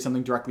ever say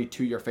something directly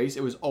to your face.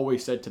 It was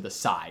always said to the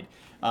side.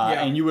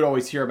 And you would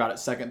always hear about it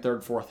second,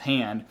 third, fourth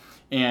hand,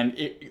 and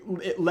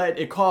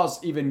it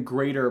caused even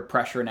greater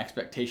pressure and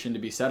expectation to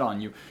be set on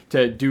you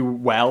to do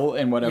well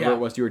in whatever it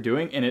was you were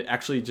doing, and it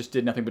actually just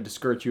did nothing but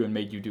discourage you and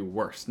made you do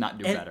worse, not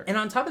do better. And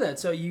on top of that,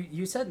 so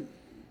you said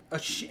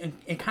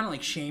it kind of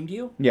like shamed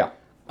you. Yeah.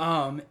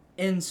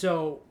 And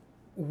so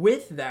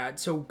with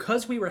that, so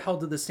because we were held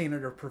to the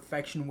standard of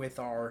perfection with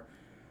our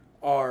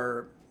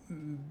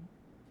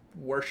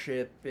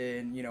worship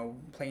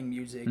and playing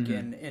music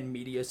and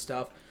media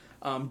stuff.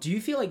 Do you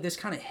feel like this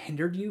kind of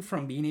hindered you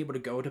from being able to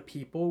go to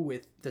people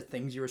with the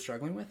things you were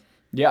struggling with?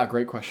 Yeah,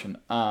 great question.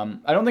 I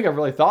don't think I've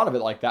really thought of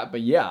it like that,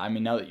 but yeah, I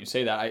mean, now that you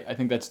say that, I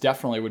think that's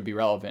definitely would be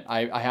relevant.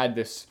 I had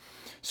this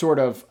sort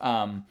of,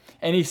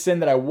 any sin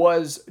that I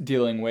was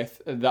dealing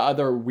with, the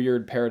other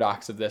weird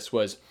paradox of this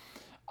was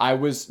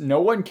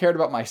no one cared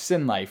about my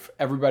sin life.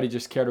 Everybody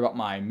just cared about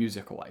my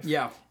musical life.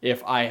 Yeah.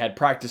 If I had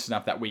practiced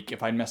enough that week,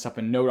 if I'd messed up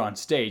a note on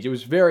stage, it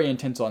was very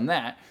intense on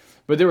that,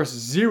 but there was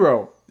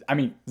zero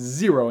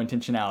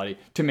intentionality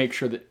to make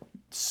sure that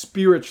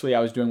spiritually I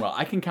was doing well.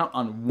 I can count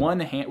on one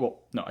hand,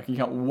 I can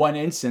count one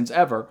instance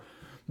ever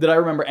that I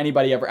remember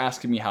anybody ever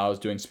asking me how I was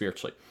doing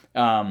spiritually.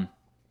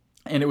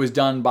 And it was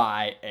done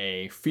by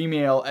a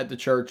female at the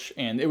church,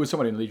 and it was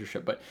somebody in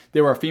leadership, but they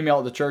were a female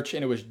at the church,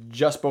 and it was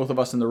just both of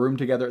us in the room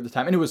together at the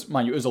time. And it was,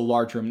 mind you, it was a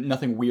large room.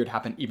 Nothing weird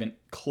happened, even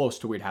close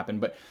to weird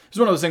happened. But it's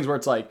one of those things where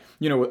it's like,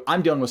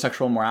 I'm dealing with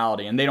sexual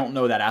immorality, and they don't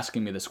know that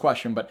asking me this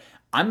question, but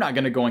I'm not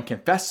going to go and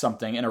confess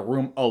something in a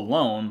room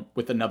alone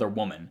with another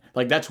woman.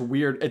 Like, that's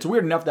weird. It's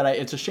weird enough that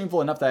it's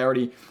shameful enough that I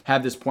already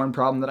have this porn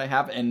problem that I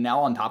have. And now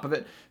on top of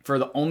it, for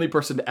the only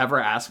person to ever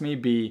ask me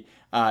be,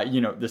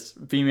 this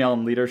female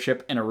in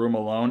leadership in a room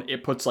alone,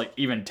 it puts like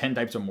even 10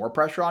 types of more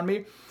pressure on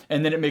me.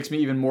 And then it makes me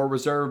even more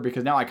reserved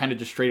because now I kind of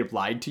just straight up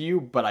lied to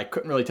you, but I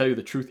couldn't really tell you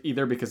the truth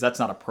either because that's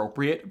not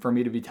appropriate for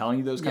me to be telling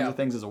you those kinds of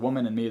things as a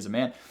woman and me as a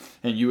man,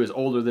 and you as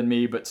older than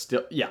me, but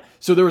still,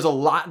 So there was a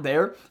lot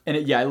there, and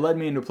it led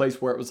me into a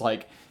place where it was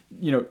like,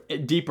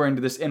 deeper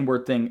into this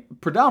inward thing,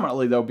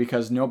 predominantly though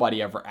because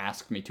nobody ever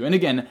asked me to. And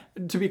again,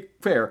 to be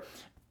fair,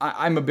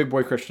 I'm a big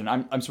boy Christian.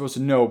 I'm supposed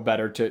to know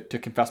better to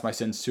confess my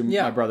sins to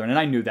my brethren, and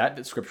I knew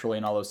that scripturally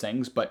and all those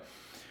things, but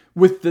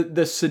with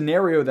the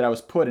scenario that I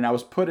was put in, I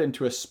was put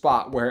into a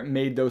spot where it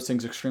made those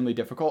things extremely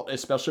difficult,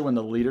 especially when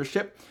the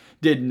leadership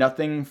did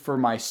nothing for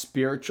my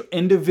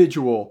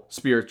individual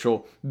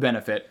spiritual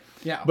benefit,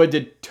 but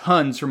did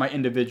tons for my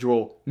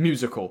individual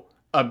musical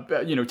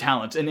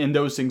talents and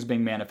those things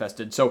being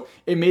manifested. So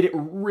it made it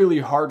really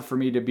hard for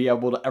me to be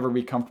able to ever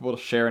be comfortable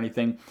to share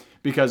anything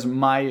because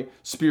my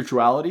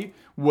spirituality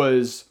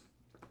was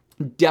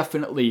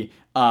definitely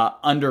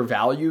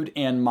undervalued,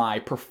 and my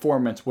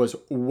performance was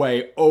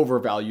way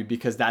overvalued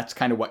because that's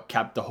kind of what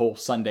kept the whole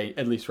Sunday,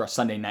 at least for a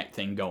Sunday night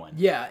thing, going.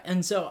 Yeah,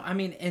 and so I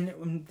mean,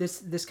 and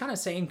this kind of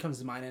saying comes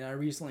to mind, and I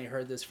recently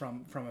heard this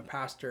from a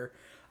pastor.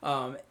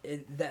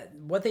 That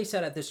what they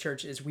said at this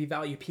church is we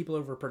value people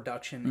over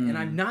production, and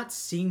I've not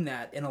seen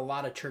that in a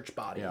lot of church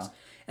bodies. Yeah.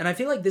 And I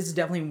feel like this is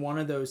definitely one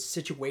of those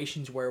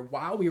situations where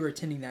while we were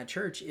attending that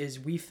church, is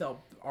we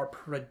felt our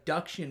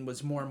production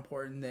was more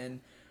important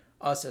than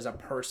us as a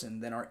person,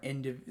 than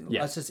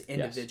us as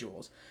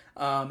individuals.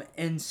 Yes.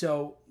 And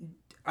so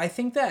I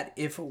think that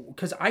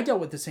because I dealt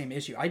with the same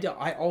issue,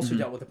 I also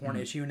dealt with the porn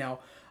issue. Now,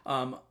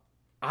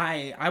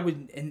 I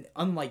would, and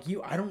unlike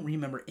you, I don't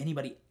remember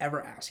anybody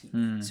ever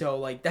asking. So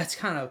like that's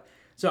kind of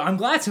So I'm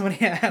glad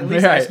somebody at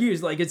least asked you.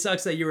 Like, it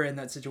sucks that you were in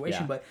that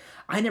situation, but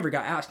I never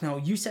got asked. Now,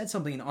 you said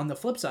something on the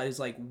flip side is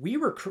like, we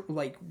were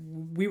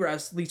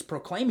at least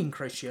proclaiming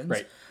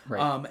Christians.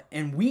 Right.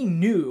 And we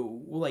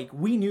knew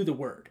the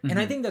word. And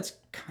I think that's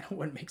kind of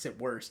what makes it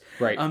worse.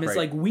 Right. It's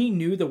like, we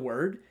knew the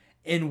word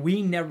and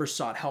we never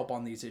sought help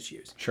on these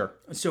issues. Sure.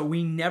 So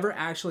we never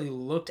actually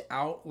looked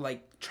out,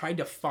 like tried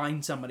to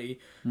find somebody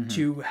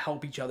to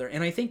help each other.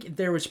 And I think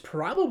there was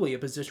probably a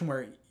position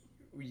where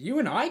you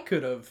and I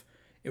could have,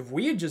 if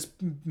we had just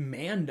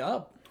manned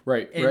up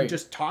and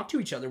just talked to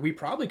each other, we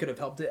probably could have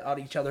helped out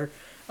each other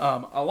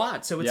a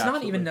lot. So it's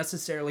not even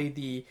necessarily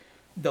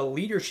the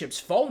leadership's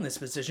fault in this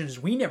position, is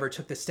we never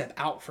took the step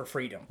out for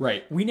freedom.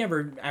 Right. We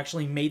never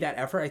actually made that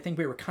effort. I think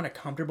we were kind of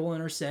comfortable in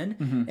our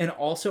sin. And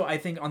also I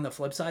think on the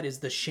flip side is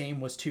the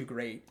shame was too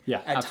great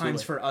at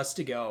times for us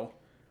to go,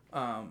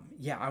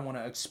 I want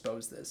to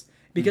expose this.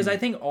 Because I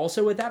think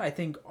also with that, I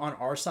think on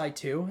our side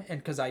too, and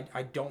because I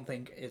don't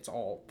think it's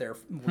all their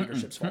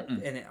leadership's fault,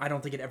 and I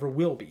don't think it ever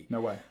will be.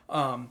 No way.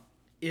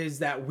 Is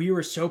that we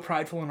were so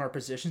prideful in our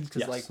positions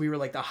because like we were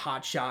like the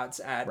hot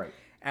shots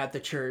at the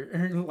church,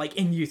 like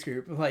in youth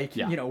group, like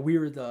we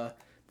were the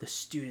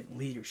student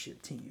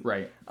leadership team,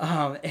 right?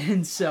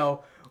 And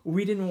so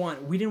we didn't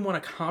want to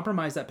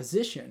compromise that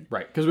position,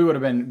 right? Because we would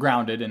have been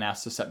grounded and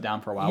asked to step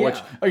down for a while. Which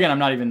again, I'm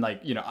not even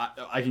like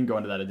I can go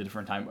into that at a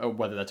different time,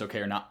 whether that's okay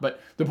or not.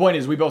 But the point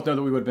is, we both know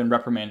that we would have been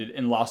reprimanded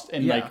and lost.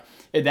 And like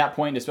at that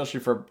point, especially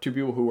for two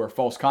people who are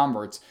false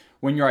converts,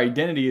 when your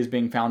identity is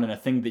being found in a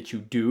thing that you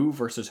do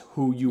versus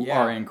who you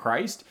are in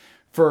Christ,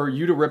 for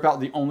you to rip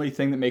out the only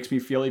thing that makes me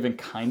feel even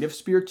kind of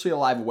spiritually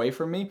alive away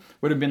from me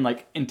would have been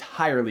like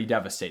entirely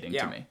devastating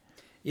to me.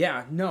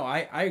 Yeah, no,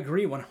 I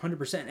agree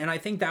 100%. And I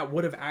think that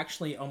would have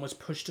actually almost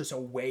pushed us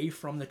away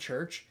from the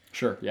church.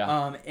 Sure,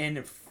 yeah.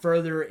 And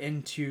further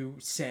into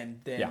sin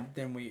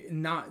than we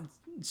not.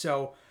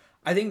 So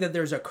I think that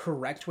there's a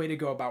correct way to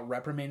go about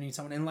reprimanding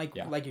someone. And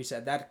like you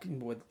said, that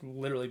would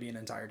literally be an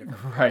entire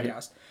different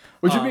podcast.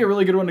 Which would be a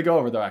really good one to go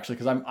over though, actually,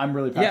 because I'm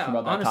really passionate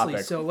about that honestly,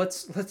 topic. So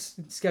let's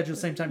schedule the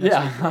same time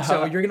next week.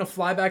 So you're gonna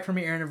fly back from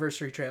your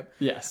anniversary trip.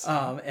 Yes.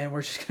 And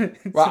we're just gonna.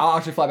 Well, I'll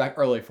actually fly back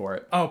early for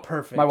it. Oh,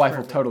 perfect. My wife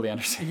will totally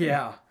understand.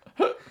 Yeah.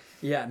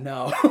 Yeah.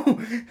 No.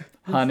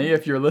 Honey,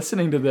 if you're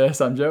listening to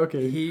this, I'm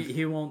joking.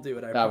 He won't do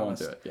it. I won't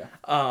do it.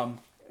 Yeah.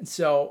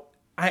 So.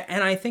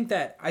 I think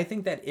that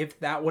if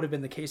that would have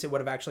been the case, it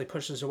would have actually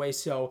pushed us away.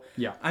 So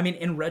I mean,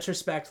 in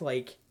retrospect,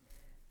 like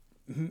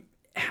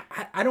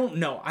I don't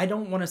know. I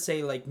don't want to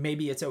say like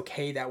maybe it's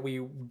okay that we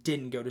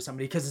didn't go to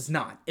somebody, because it's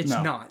not.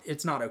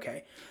 It's not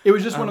okay. It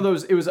was just one of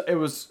those. It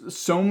was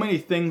so many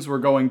things were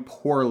going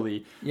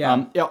poorly.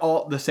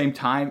 All at the same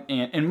time.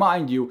 And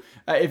mind you,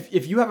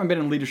 if you haven't been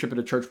in leadership at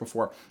a church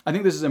before, I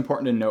think this is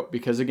important to note,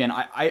 because again,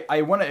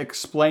 I want to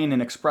explain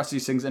and express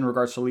these things in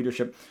regards to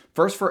leadership.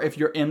 First, for if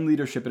you're in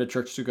leadership at a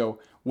church, to go,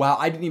 wow,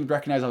 I didn't even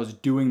recognize I was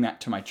doing that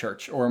to my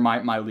church or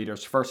my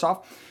leaders, first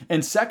off.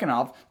 And second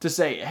off, to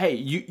say, hey,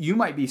 you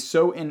might be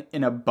so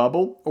in a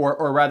bubble,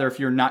 or rather, if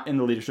you're not in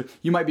the leadership,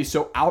 you might be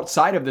so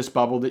outside of this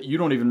bubble that you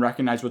don't even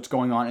recognize what's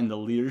going on in the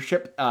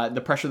leadership,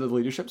 the pressure that the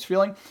leadership's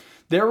feeling.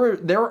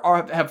 There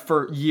have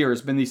for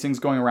years been these things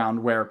going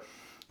around where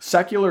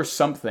secular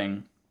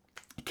something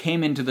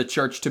came into the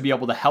church to be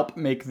able to help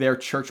make their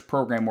church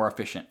program more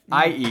efficient.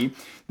 I.e.,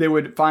 they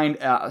would find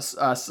a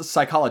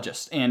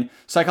psychologist, and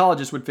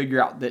psychologists would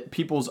figure out that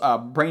people's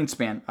brain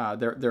span,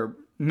 their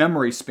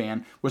memory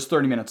span, was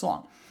 30 minutes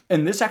long.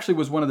 And this actually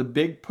was one of the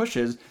big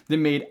pushes that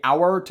made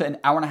hour to an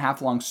hour and a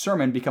half long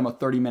sermon become a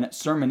 30-minute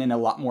sermon, and a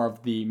lot more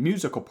of the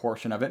musical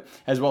portion of it,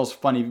 as well as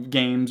funny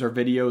games or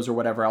videos or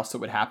whatever else that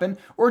would happen,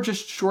 or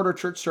just shorter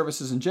church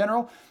services in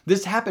general.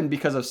 This happened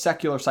because of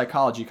secular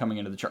psychology coming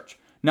into the church.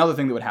 Another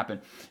thing that would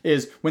happen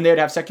is when they would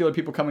have secular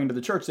people coming into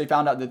the church, they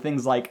found out that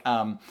things like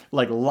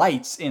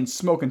lights and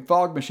smoke and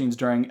fog machines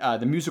during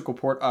the musical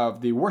part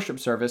of the worship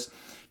service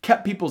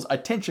kept people's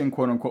attention,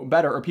 quote unquote,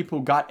 better, or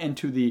people got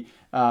into the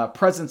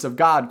presence of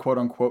God, quote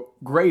unquote,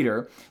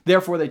 greater.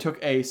 Therefore, they took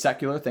a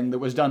secular thing that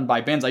was done by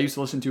bands I used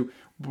to listen to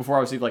before I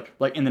was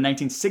like in the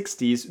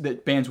 1960s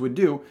that bands would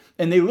do,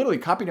 and they literally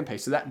copied and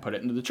pasted that and put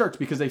it into the church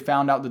because they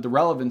found out that the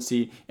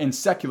relevancy in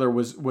secular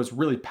was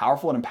really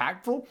powerful and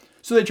impactful.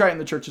 So they tried it in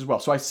the church as well.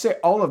 So I say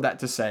all of that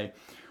to say,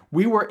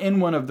 we were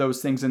in one of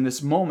those things in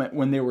this moment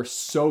when they were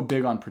so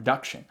big on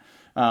production.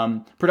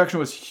 Production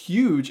was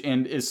huge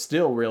and is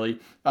still really,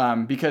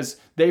 because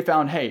they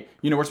found, hey,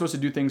 we're supposed to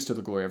do things to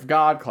the glory of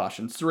God,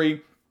 Colossians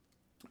 3.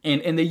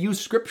 And they use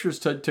scriptures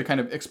to kind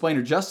of explain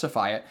or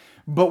justify it.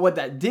 But what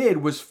that did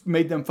was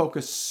made them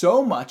focus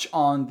so much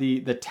on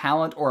the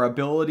talent or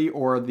ability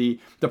or the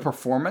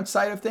performance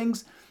side of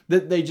things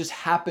that they just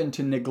happened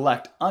to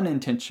neglect,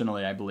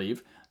 unintentionally, I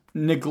believe,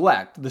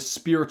 neglect the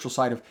spiritual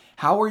side of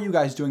how are you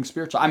guys doing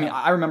spiritual. I mean,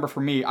 I remember for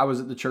me, I was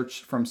at the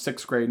church from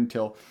 6th grade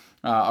until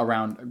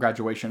around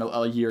graduation,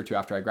 a year or two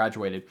after I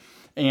graduated.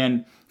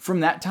 And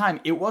from that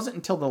time, it wasn't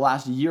until the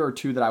last year or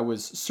two that I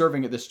was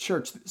serving at this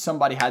church that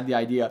somebody had the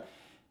idea,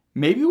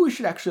 maybe we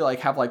should actually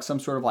have some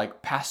sort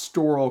of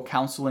pastoral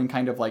counseling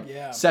kind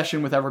of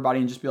session with everybody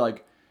and just be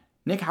like,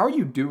 Nick, how are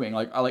you doing?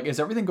 Like, is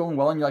everything going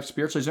well in your life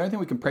spiritually? Is there anything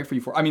we can pray for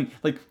you for? I mean,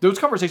 like, those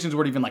conversations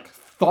weren't even, like,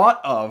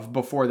 thought of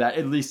before that,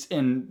 at least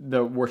in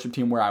the worship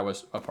team where I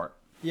was a part.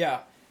 Yeah.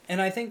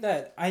 And I think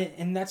that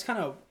that's kind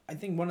of, I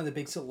think one of the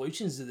big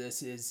solutions to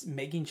this is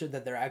making sure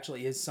that there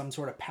actually is some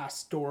sort of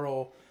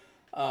pastoral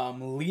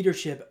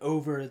leadership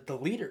over the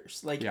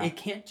leaders. Like, it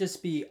can't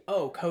just be,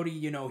 oh, Cody,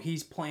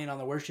 he's playing on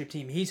the worship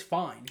team. He's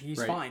fine.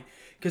 He's fine.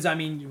 Because, I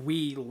mean,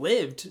 we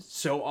lived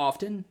so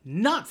often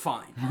not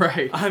fine.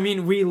 Right. I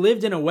mean, we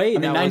lived in a way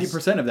that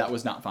 90% of that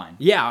was not fine.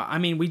 Yeah. I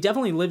mean, we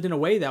definitely lived in a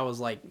way that was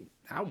like,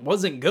 that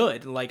wasn't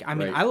good. Like, I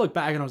mean, I look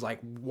back and I was like,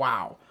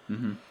 wow.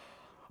 Mm-hmm.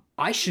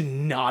 I should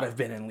not have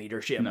been in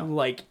leadership,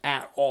 like,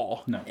 at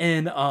all. No.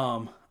 And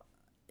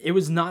it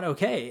was not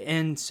okay.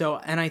 And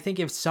I think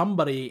if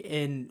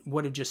somebody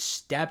would have just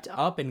stepped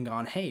up and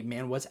gone, hey,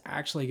 man, what's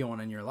actually going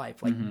on in your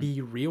life? Like,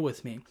 be real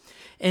with me.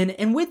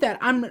 And with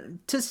that,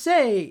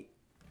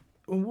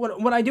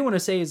 what I do want to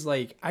say is,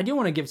 like, I do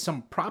want to give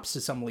some props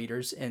to some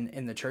leaders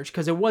in the church,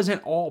 because it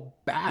wasn't all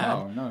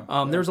bad.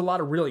 No. There's a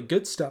lot of really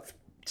good stuff,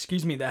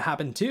 that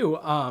happened too.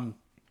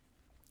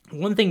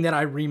 One thing that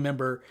I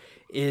remember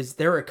is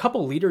there are a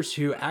couple leaders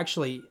who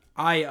actually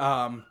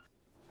I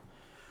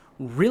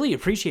really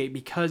appreciate,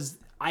 because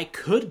I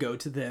could go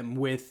to them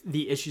with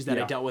the issues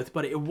that I dealt with,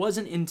 but it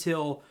wasn't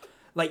until,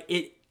 like,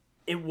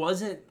 it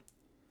wasn't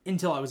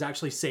until I was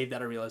actually saved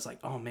that I realized, like,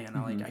 oh man,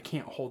 I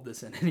can't hold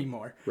this in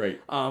anymore. Right.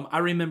 I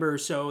remember,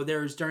 so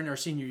during our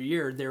senior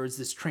year, there was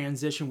this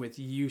transition with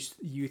youth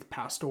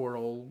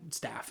pastoral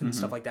staff and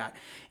stuff like that.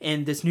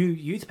 And this new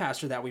youth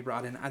pastor that we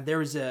brought in, there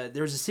was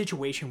a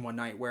situation one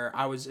night where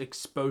I was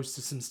exposed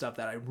to some stuff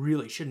that I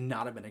really should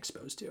not have been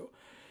exposed to.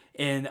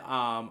 And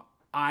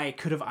I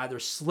could have either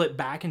slipped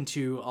back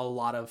into a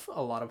lot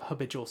of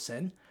habitual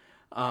sin,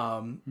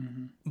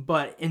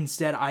 but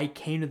instead I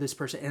came to this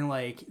person, and,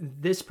 like,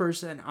 this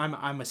person,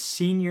 I'm a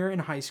senior in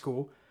high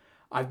school.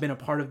 I've been a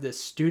part of this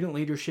student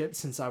leadership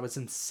since I was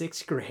in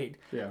 6th grade.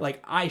 Yeah.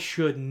 Like, I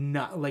should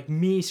not, like,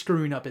 me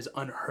screwing up is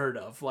unheard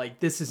of. Like,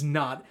 this is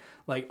not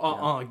like,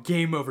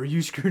 game over.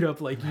 You screwed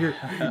up. Like,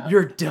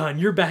 you're done.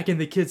 You're back in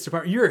the kids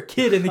department. You're a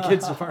kid in the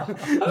kids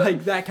department.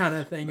 Like, that kind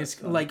of thing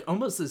is like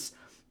almost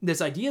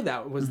this idea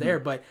that was there.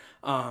 But,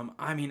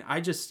 I mean,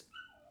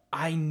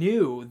 I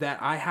knew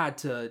that I had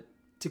to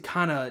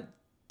kind of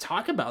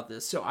talk about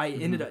this. So I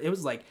ended up, it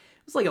was like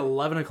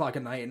 11 o'clock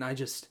at night, and I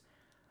just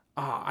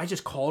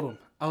called him.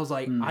 I was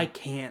like, I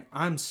can't,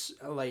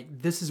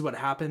 like, this is what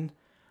happened.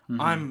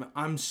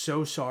 I'm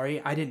so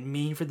sorry. I didn't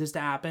mean for this to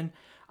happen.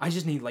 I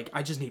just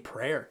need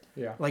prayer.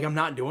 Yeah. Like, I'm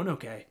not doing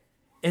okay.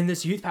 And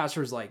this youth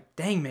pastor was like,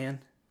 dang, man,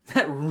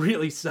 that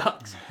really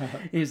sucks.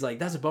 He's like,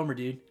 that's a bummer,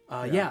 dude.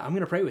 Yeah, I'm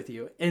going to pray with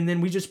you. And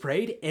then we just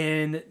prayed,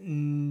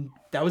 and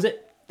that was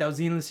it. That was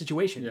the end of the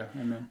situation. Yeah,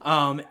 amen.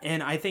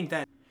 And I think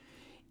that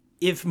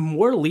if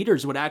more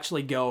leaders would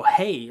actually go,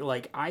 hey,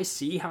 like, I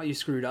see how you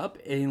screwed up,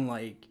 and,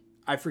 like,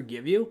 I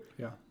forgive you.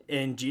 Yeah.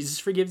 And Jesus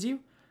forgives you.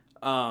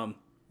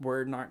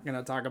 We're not going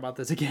to talk about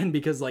this again,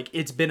 because, like,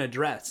 it's been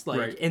addressed. Like,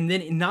 right. And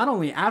then not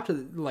only after,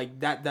 like,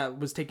 that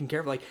was taken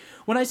care of. Like,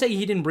 when I say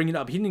he didn't bring it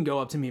up, he didn't go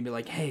up to me and be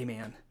like, hey,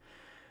 man,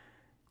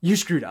 you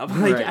screwed up.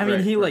 Like, right, I mean,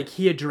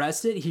 he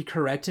addressed it. He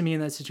corrected me in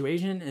that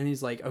situation. And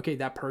he's like, okay,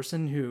 that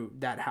person who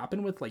that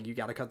happened with, like, you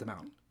got to cut them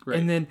out. Right,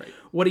 and then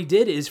what he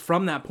did is,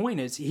 from that point,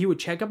 is he would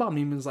check up on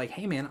me and was like,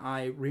 hey, man,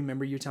 I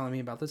remember you telling me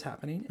about this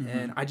happening.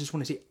 And I just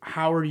want to see,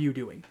 how are you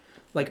doing?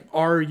 Like,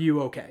 are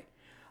you okay?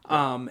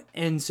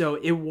 And so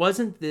it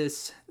wasn't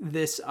this,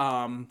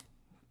 well,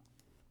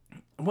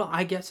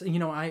 I guess,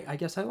 I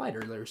guess I lied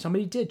earlier.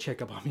 Somebody did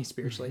check up on me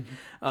spiritually.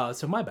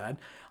 So my bad.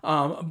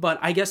 But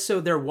I guess,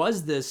 so there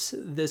was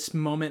this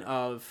moment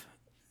of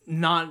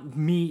not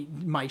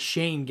my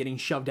shame getting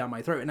shoved down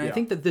my throat. And I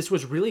think that this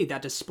was really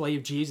that display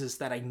of Jesus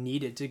that I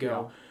needed to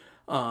go,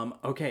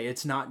 okay,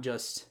 it's not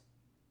just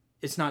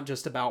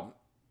about,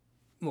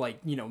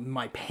 like,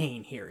 my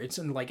pain here. It's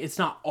like, it's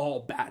not all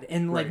bad.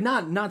 And, like,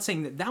 not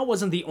saying that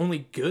wasn't the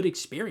only good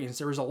experience.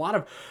 There was a lot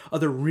of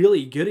other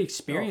really good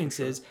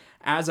experiences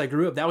as I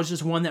grew up. That was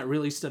just one that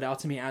really stood out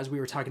to me as we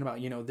were talking about,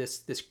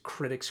 this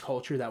critics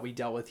culture that we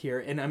dealt with here.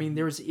 And I mean,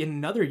 there was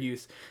another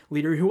youth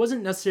leader who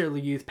wasn't necessarily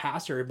a youth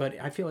pastor, but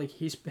I feel like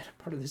he's been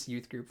a part of this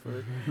youth group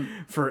for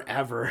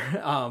forever.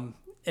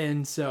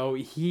 And so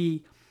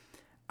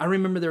I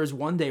remember there was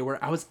one day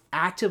where I was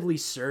actively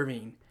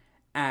serving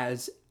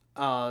as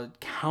a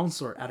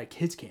counselor at a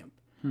kids camp.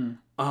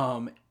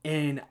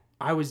 And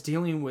I was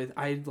dealing with,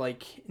 I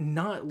don't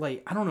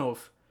know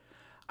if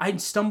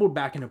I'd stumbled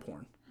back into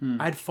porn.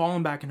 I'd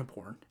fallen back into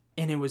porn,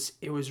 and it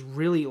was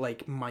really,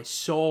 like, my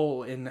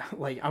soul, and,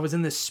 like, I was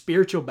in this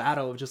spiritual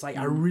battle of just, like,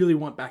 I really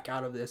want back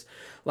out of this.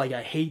 Like,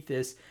 I hate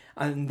this.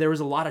 And there was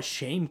a lot of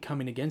shame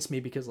coming against me,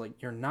 because, like,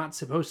 you're not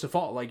supposed to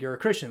fall. Like, you're a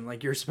Christian.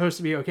 Like, you're supposed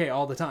to be okay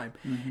all the time.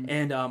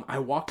 And I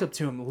walked up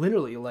to him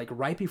literally, like,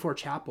 right before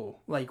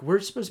chapel. Like, we're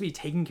supposed to be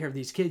taking care of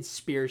these kids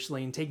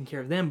spiritually and taking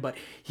care of them, but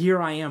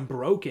here I am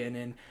broken,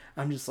 and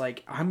I'm just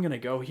like, I'm going to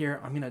go here.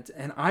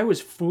 And I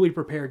was fully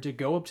prepared to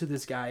go up to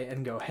this guy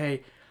and go,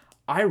 hey,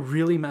 I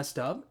really messed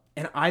up,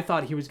 And I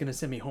thought he was going to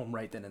send me home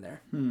right then and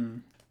there.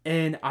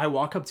 And I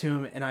walk up to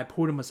him and I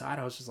pulled him aside.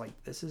 I was just like,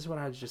 this is what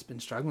I've just been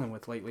struggling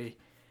with lately.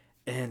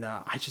 And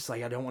I just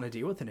like, I don't want to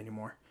deal with it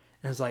anymore.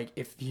 And I was like,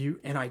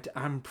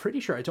 I'm pretty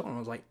sure I told him, I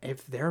was like,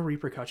 if there are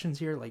repercussions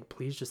here, like,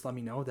 please just let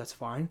me know. That's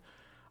fine.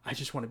 I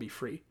just want to be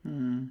free.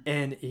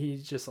 And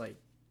he's just like,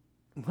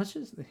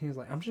 he's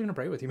like, I'm just going to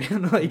pray with you,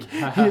 man. Like,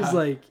 he's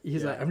like,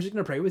 I'm just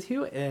going to pray with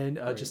you and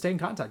just stay in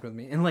contact with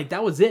me. And like,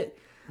 that was it.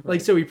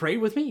 Like, so he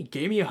prayed with me,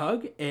 gave me a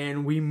hug,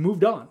 and we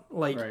moved on.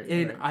 Like,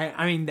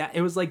 I mean, that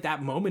it was like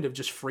that moment of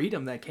just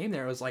freedom that came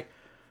there. It was like,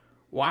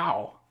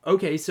 wow,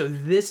 okay, so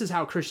this is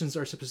how Christians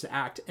are supposed to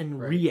act and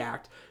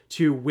react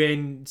to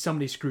when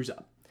somebody screws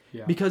up.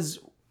 Yeah. Because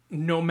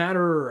no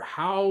matter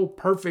how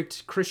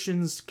perfect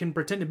Christians can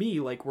pretend to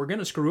be, like, we're going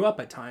to screw up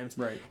at times.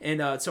 Right.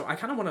 And so I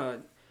kind of want to,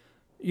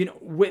 you know,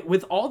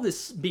 with all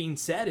this being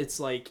said, it's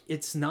like,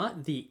 it's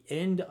not the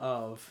end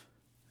of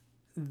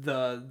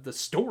the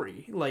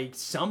story. Like,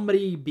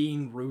 somebody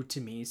being rude to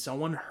me,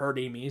 someone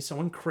hurting me,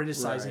 someone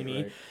criticizing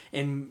me,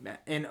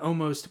 and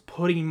almost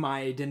putting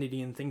my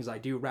identity in things I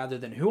do rather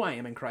than who I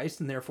am in Christ,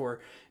 and therefore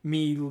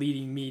me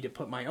leading me to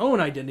put my own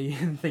identity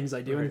in things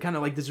I do, and kind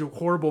of like this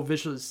horrible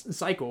vicious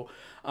cycle.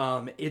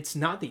 It's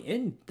not the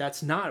end.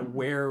 That's not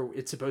where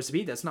it's supposed to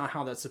be. That's not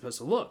how that's supposed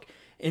to look.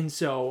 And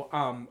so,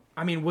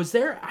 I mean,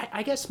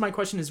 I guess my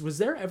question is, was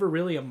there ever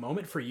really a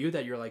moment for you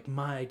that you're like,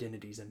 my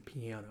identity's in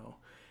piano?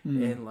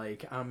 And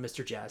like, I'm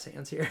Mr. Jazz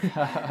Hands here.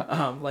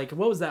 Like,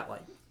 what was that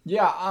like?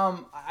 Yeah,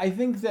 I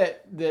think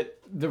that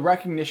the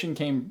recognition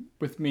came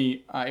with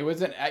me. It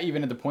wasn't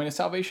even at the point of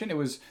salvation. It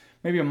was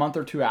maybe a month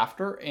or two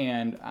after,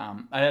 and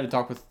I had a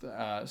talk with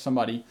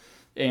somebody,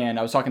 and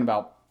I was talking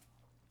about,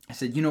 I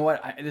said, you know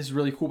what, this is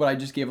really cool, but I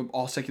just gave up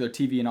all secular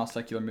TV and all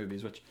secular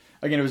movies, which,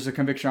 again, it was a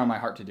conviction on my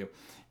heart to do.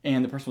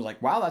 And the person was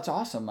like, wow, that's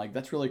awesome. Like,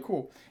 that's really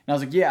cool. And I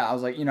was like, yeah. I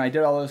was like, you know, I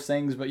did all those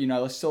things, but, you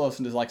know, I still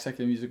listen to, like,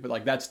 secular music, but,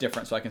 like, that's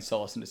different, so I can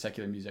still listen to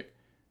secular music.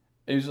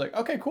 And he was like,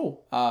 okay,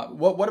 cool.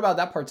 What about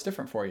that part's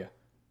different for you?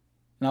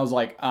 And I was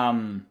like,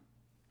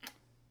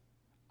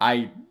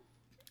 I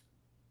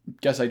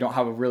guess I don't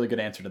have a really good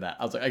answer to that.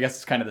 I was like, I guess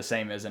it's kind of the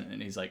same, isn't it?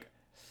 And he's like,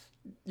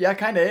 yeah, it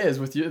kind of is,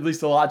 with you, at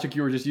least the logic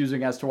you were just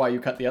using as to why you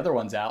cut the other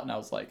ones out. And I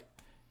was like,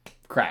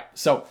 crap.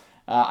 So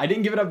I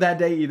didn't give it up that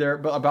day either,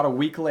 but about a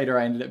week later,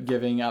 I ended up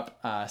giving up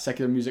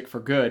secular music for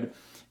good.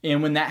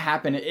 And when that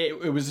happened,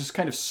 it was this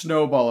kind of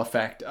snowball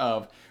effect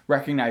of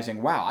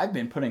recognizing, wow, I've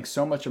been putting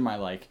so much of my,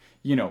 like,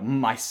 you know,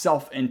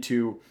 myself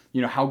into,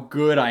 you know, how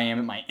good I am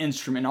at my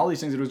instrument, all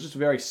these things. It was just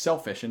very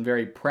selfish and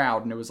very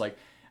proud. And it was like,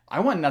 I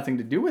want nothing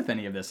to do with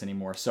any of this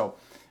anymore. So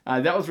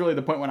that was really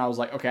the point when I was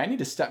like, okay, I need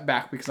to step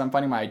back because I'm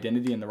finding my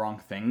identity in the wrong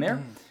thing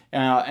there.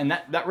 And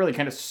that really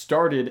kind of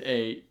started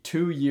a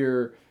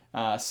 2-year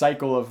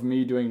cycle of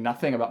me doing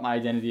nothing about my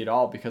identity at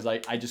all, because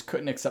I just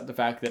couldn't accept the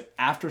fact that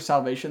after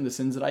salvation, the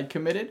sins that I'd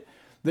committed,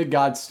 that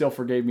God still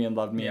forgave me and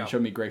loved me and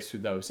showed me grace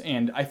through those.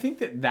 And I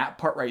think that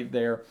part right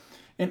there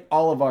in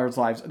all of our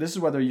lives, this is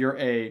whether you're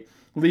a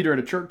leader at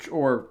a church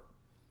or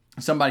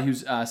somebody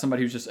who's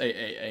just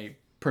a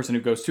person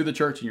who goes to the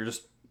church and you're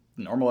just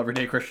a normal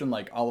everyday Christian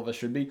like all of us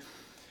should be,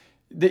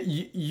 that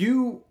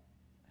you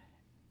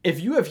if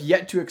you have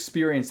yet to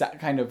experience that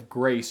kind of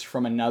grace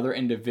from another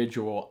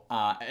individual,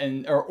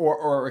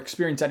 or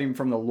experience that even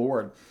from the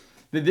Lord,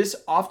 that this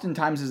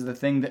oftentimes is the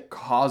thing that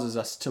causes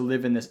us to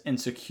live in this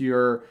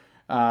insecure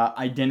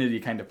identity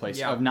kind of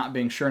place of not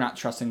being sure, not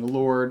trusting the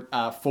Lord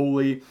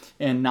fully,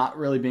 and not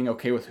really being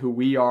okay with who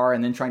we are,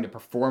 and then trying to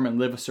perform and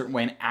live a certain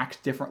way and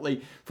act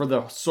differently for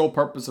the sole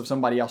purpose of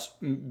somebody else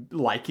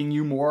liking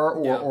you more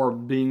or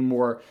being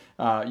more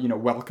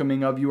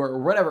welcoming of you or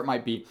whatever it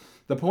might be.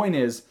 The point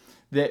is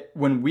that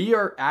when we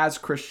are, as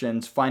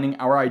Christians, finding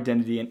our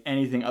identity in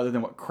anything other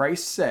than what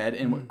Christ said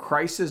and what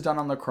Christ has done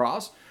on the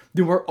cross,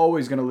 then we're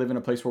always going to live in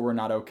a place where we're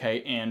not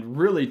okay. And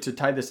really, to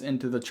tie this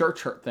into the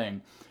church hurt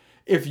thing,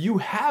 if you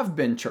have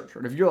been church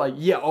hurt, if you're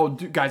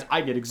like, guys, I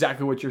get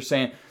exactly what you're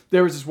saying.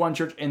 There was this one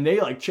church and they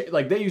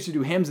they used to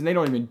do hymns and they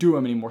don't even do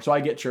them anymore. So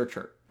I get church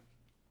hurt.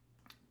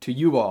 To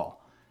you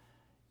all,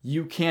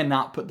 you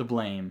cannot put the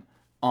blame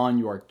on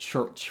your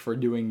church for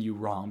doing you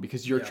wrong,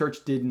 because your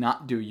church did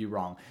not do you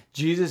wrong.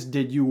 Jesus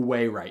did you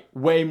way right,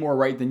 way more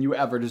right than you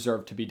ever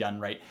deserved to be done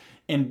right.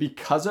 And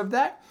because of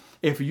that,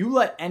 if you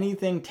let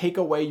anything take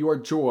away your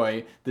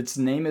joy that's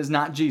name is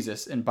not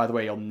Jesus, and by the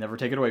way, he'll never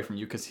take it away from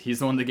you because he's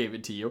the one that gave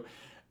it to you,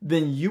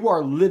 then you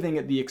are living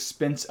at the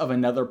expense of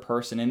another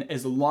person. And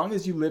as long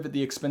as you live at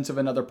the expense of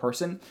another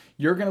person,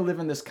 you're going to live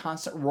in this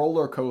constant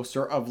roller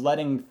coaster of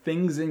letting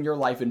things in your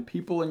life and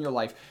people in your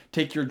life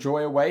take your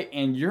joy away.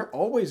 And you're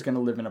always going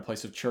to live in a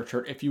place of church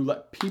hurt if you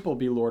let people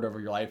be Lord over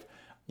your life,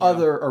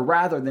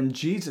 rather than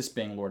Jesus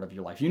being Lord of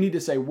your life. You need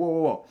to say,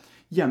 whoa.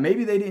 Yeah,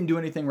 maybe they didn't do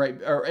anything right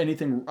or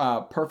anything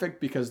perfect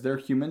because they're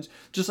humans,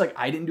 just like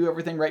I didn't do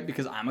everything right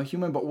because I'm a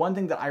human. But one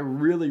thing that I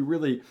really,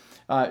 really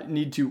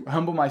need to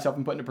humble myself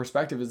and put into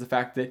perspective is the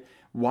fact that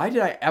why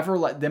did I ever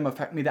let them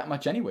affect me that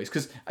much anyways?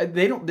 Because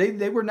they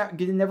were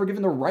never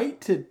given the right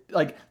to,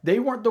 like, they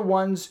weren't the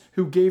ones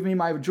who gave me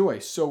my joy.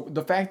 So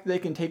the fact that they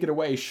can take it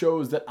away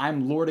shows that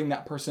I'm lording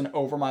that person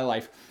over my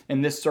life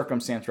in this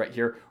circumstance right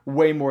here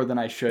way more than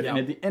I should. Yeah. And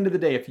at the end of the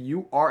day, if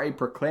you are a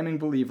proclaiming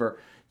believer,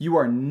 you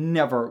are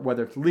never,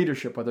 whether it's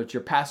leadership, whether it's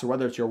your pastor,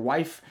 whether it's your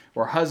wife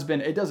or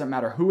husband, it doesn't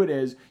matter who it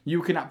is,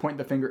 you cannot point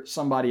the finger at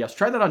somebody else.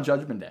 Try that on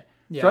Judgment Day.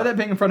 Yeah. Try that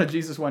being in front of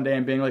Jesus one day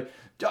and being like,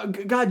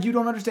 God, you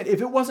don't understand. If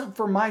it wasn't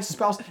for my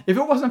spouse, if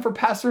it wasn't for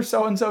Pastor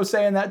so-and-so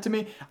saying that to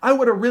me, I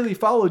would have really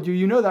followed you.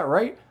 You know that,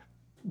 right?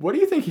 What do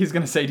you think he's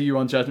going to say to you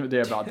on Judgment Day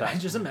about that? I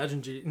just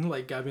imagine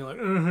like God being like,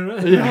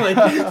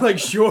 yeah. like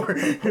sure.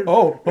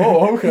 Oh,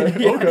 okay,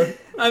 yeah. Okay.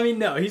 I mean,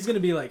 no, he's going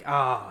to be like,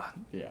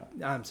 yeah,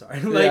 I'm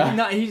sorry. Like, yeah.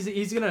 no,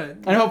 he's going to.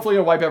 And hopefully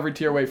he'll wipe every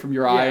tear away from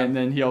your eye, and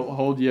then he'll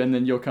hold you, and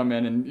then you'll come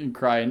in and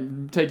cry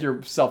and take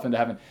yourself into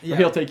heaven. Yeah. Or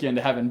he'll take you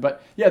into heaven.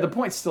 But yeah, the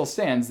point still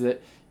stands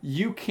that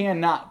you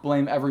cannot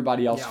blame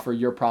everybody else for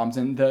your problems.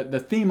 And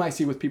the theme I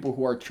see with people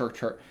who are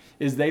church hurt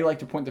is they like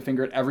to point the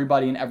finger at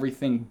everybody and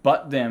everything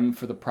but them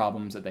for the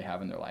problems that they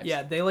have in their lives.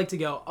 Yeah, they like to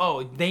go,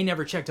 oh, they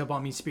never checked up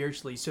on me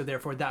spiritually, so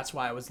therefore that's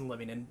why I was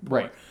living in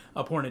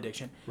a porn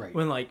addiction. Right.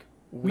 When, like,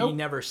 we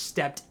never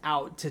stepped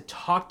out to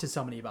talk to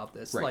somebody about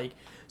this. Right. Like,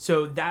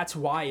 so that's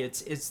why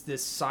it's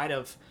this side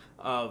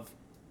of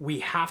we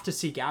have to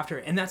seek after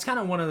it. And that's kind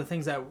of one of the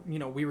things that,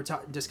 we were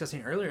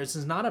discussing earlier. It's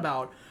not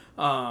about,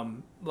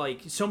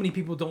 like, so many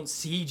people don't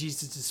see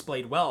Jesus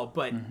displayed well,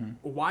 but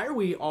why are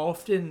we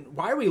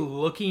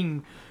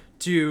looking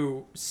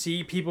to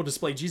see people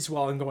display Jesus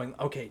well and going,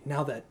 okay,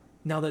 now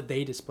that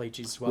they display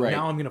Jesus well,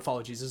 now I'm going to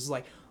follow Jesus. It's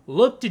like,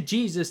 look to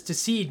Jesus to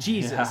see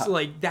Jesus. Yeah.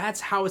 Like,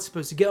 that's how it's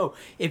supposed to go.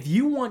 If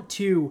you want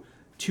to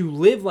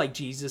live like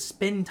Jesus,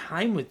 spend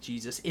time with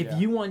Jesus. If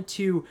you want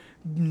to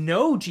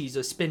know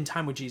Jesus, spend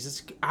time with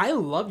Jesus. I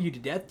love you to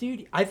death,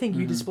 dude. I think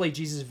you display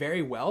Jesus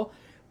very well.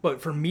 But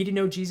for me to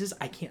know Jesus,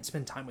 I can't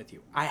spend time with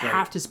you. I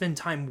have to spend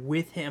time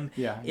with him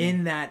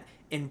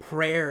in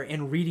prayer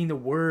and reading the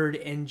word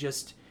and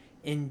just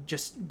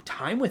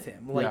time with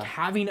him, like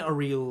having a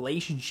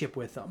relationship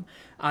with him.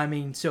 I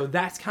mean, so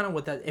that's kind of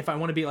what that, if I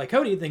want to be like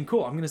Cody, then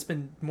cool, I'm going to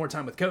spend more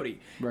time with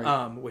Cody,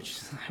 which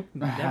I would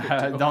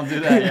never do. Don't do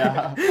that,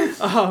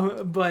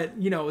 yeah.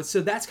 But,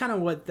 so that's kind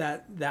of what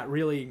that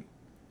really,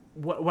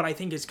 what I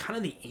think is kind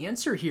of the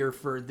answer here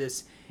for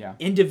this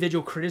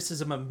individual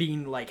criticism of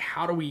being like,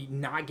 how do we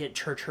not get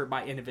church hurt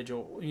by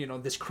individual,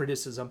 this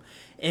criticism?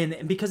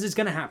 And because it's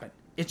going to happen.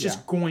 It's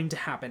just going to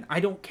happen. I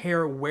don't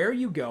care where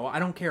you go. I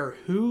don't care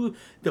who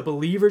the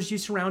believers you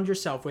surround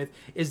yourself with.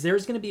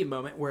 There's going to be a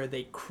moment where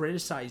they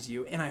criticize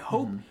you. And I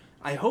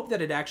hope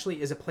that it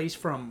actually is a place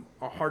from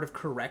a heart of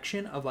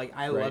correction of like,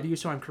 I love you,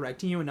 so I'm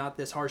correcting you, and not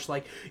this harsh,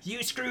 like,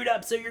 you screwed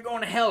up, so you're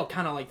going to hell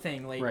kind of like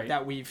thing, like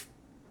that we've,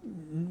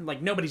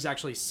 like, nobody's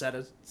actually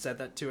said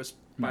that to us,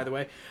 by the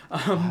way.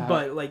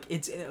 But like,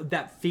 it's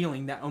that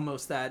feeling, that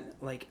almost that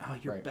like, oh,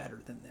 you're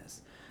better than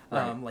this.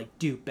 Like,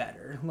 do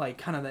better, like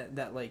kind of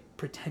that like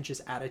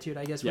pretentious attitude,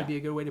 I guess would be a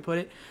good way to put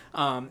it.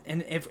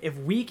 And if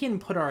we can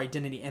put our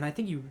identity, and I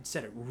think you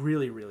said it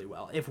really, really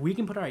well, if we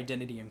can put our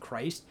identity in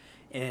Christ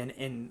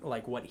and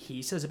like what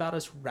he says about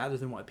us rather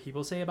than what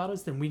people say about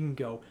us, then we can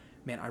go,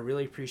 man, I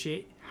really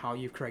appreciate how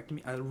you've corrected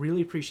me. I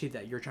really appreciate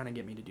that you're trying to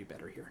get me to do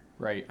better here.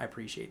 Right. I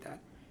appreciate that.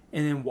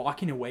 And then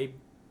walking away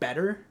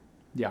better.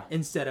 Yeah.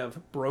 Instead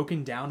of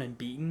broken down and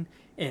beaten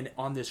and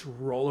on this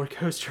roller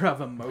coaster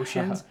of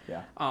emotions,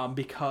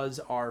 because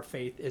our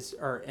faith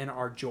and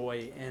our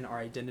joy and our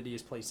identity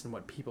is placed in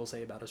what people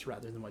say about us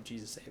rather than what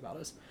Jesus say about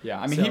us.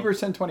 Yeah, I mean, Hebrews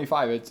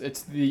 10:25.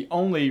 It's the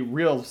only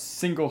real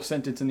single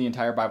sentence in the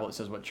entire Bible that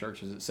says what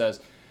church is. It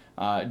says,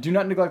 do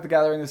not neglect the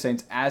gathering of the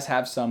saints, as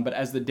have some, but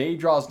as the day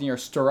draws near,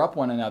 stir up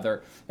one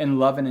another in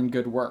love and in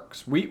good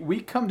works. We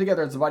come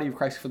together as the body of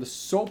Christ for the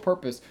sole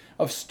purpose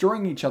of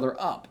stirring each other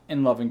up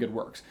in love and good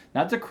works.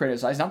 Not to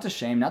criticize, not to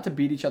shame, not to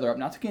beat each other up,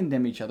 not to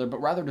condemn each other,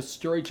 but rather to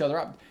stir each other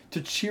up,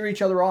 to cheer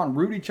each other on,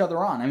 root each other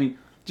on. I mean,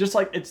 just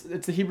like it's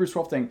the Hebrews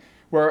 12 thing,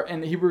 where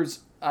in Hebrews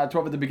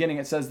 12 at the beginning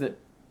it says that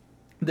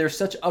there's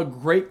such a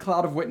great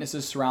cloud of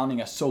witnesses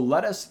surrounding us, so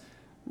let us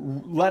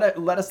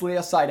lay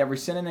aside every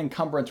sin and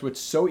encumbrance which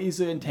so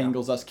easily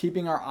entangles us,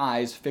 keeping our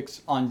eyes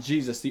fixed on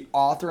Jesus, the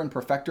author and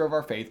perfecter of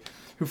our faith,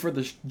 who for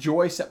the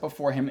joy set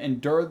before him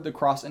endured the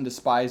cross and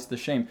despised the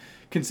shame.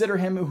 Consider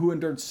him who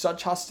endured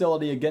such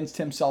hostility against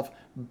himself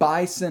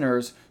by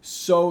sinners,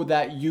 so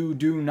that you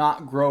do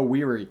not grow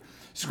weary.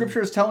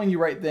 Scripture is telling you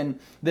right then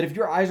that if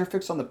your eyes are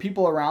fixed on the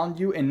people around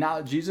you and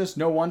not Jesus,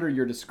 no wonder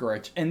you're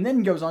discouraged. And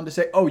then goes on to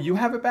say, oh, you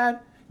have it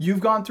bad? You've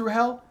gone through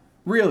hell?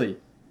 Really?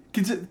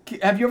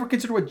 Have you ever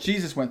considered what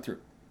Jesus went through?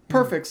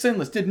 Perfect,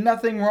 sinless, did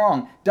nothing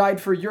wrong, died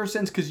for your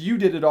sins because you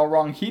did it all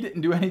wrong. He didn't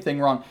do anything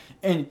wrong,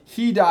 and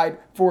he died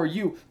for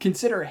you.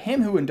 Consider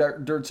him who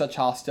endured such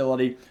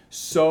hostility,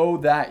 so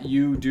that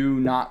you do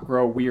not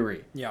grow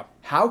weary. Yeah.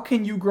 How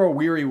can you grow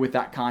weary with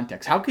that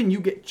context? How can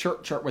you get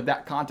church hurt with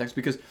that context?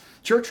 Because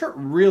church hurt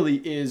really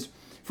is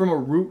from a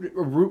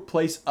root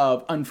place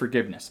of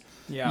unforgiveness.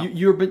 Yeah.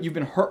 You've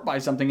been hurt by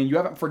something and you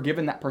haven't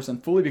forgiven that person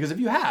fully, because if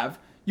you have,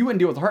 you wouldn't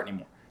deal with the hurt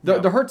anymore.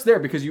 The hurt's there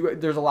because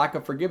there's a lack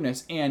of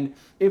forgiveness. And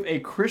if a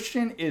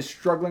Christian is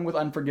struggling with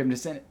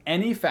unforgiveness in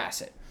any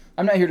facet,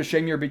 I'm not here to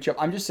shame you or beat you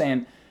up. I'm just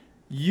saying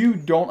you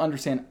don't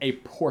understand a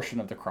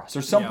portion of the cross.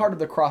 There's some part of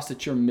the cross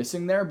that you're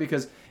missing there,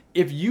 because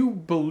if you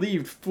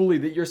believed fully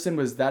that your sin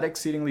was that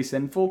exceedingly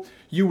sinful,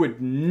 you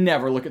would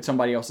never look at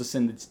somebody else's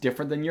sin that's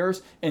different than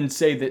yours and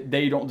say that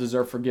they don't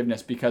deserve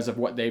forgiveness because of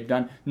what they've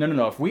done.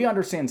 No. If we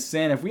understand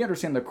sin, if we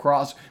understand the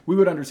cross, we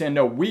would understand,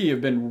 no, we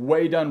have been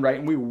way done right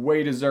and we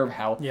way deserve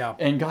hell. Yeah.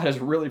 And God has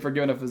really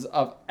forgiven us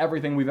of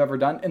everything we've ever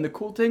done. And the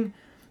cool thing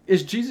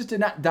is Jesus did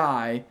not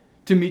die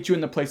to meet you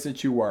in the place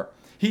that you were.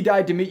 He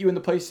died to meet you in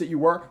the place that you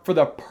were for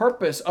the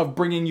purpose of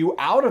bringing you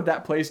out of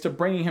that place to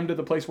bringing him to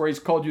the place where he's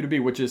called you to be,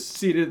 which is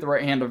seated at the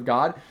right hand of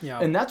God. Yeah.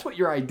 And that's what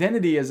your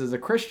identity is as a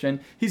Christian.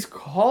 He's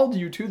called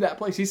you to that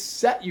place. He's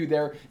set you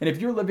there. And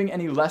if you're living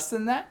any less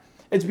than that,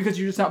 it's because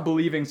you're just not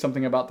believing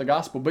something about the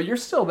gospel. But you're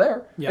still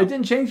there. Yeah. It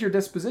didn't change your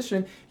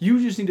disposition. You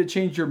just need to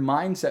change your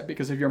mindset,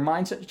 because if your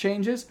mindset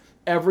changes,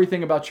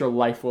 everything about your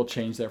life will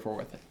change therefore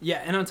with it.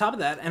 Yeah, and on top of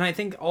that, and I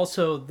think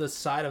also the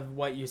side of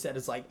what you said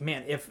is like,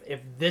 man, if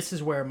this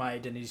is where my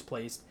identity is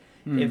placed,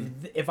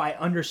 if I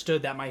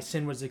understood that my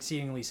sin was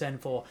exceedingly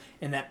sinful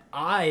and that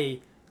I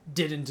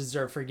didn't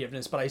deserve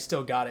forgiveness, but I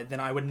still got it, then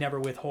I would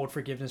never withhold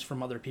forgiveness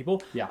from other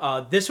people.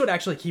 Yeah. This would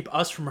actually keep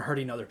us from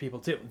hurting other people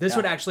too. This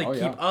would actually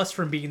keep us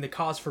from being the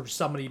cause for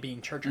somebody being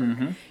church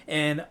hurt.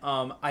 And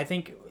I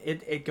think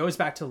it goes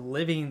back to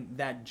living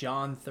that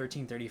John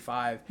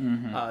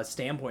 13:35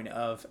 standpoint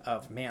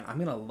of man, I'm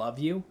gonna love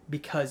you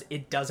because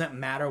it doesn't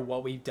matter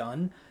what we've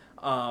done.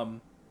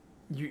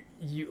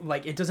 You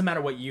like, it doesn't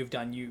matter what you've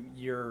done.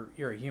 You're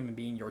a human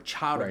being. You're a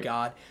child of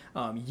God.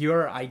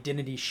 Your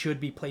identity should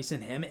be placed in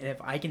Him. And if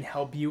I can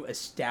help you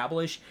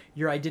establish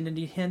your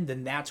identity in Him,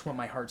 then that's what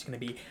my heart's going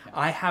to be. Yeah.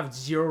 I have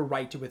zero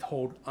right to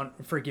withhold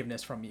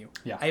forgiveness from you.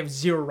 Yeah. I have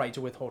zero right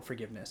to withhold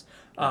forgiveness.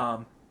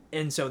 Yeah.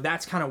 And so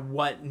that's kind of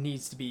what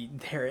needs to be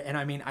there. And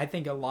I mean, I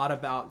think a lot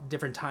about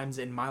different times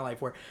in my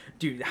life where,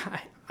 dude,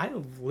 I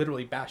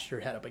literally bashed your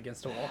head up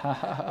against a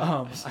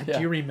wall.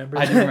 Do you remember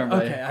that? I do remember.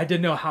 Okay, I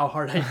didn't know how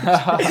hard I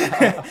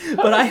did.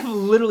 But I've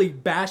literally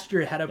bashed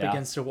your head up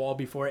against a wall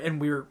before, and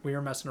we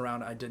were messing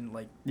around. I didn't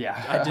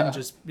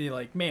just be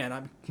like, man,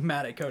 I'm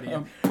mad at Cody.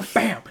 And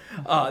bam!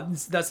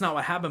 That's not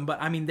what happened.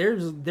 But I mean,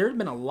 there's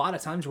been a lot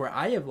of times where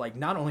I have like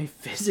not only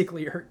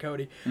physically hurt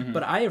Cody,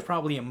 but I have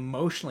probably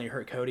emotionally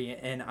hurt Cody,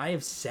 and I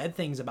have said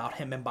things about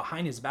him and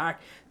behind his back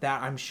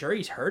that I'm sure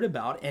he's heard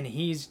about, and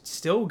he's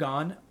still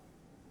gone.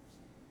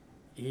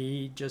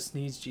 He just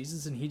needs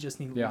Jesus, and he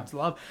just needs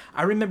love.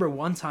 I remember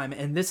one time,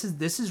 and this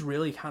is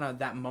really kind of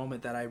that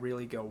moment that I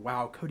really go,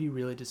 wow, Cody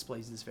really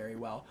displays this very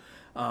well.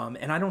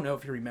 And I don't know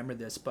if you remember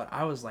this, but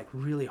I was like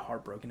really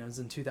heartbroken. It was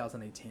in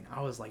 2018.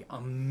 I was like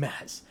a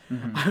mess.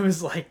 I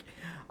was like,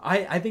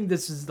 I think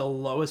this is the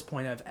lowest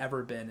point I've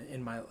ever been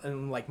in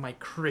my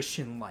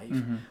Christian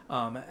life,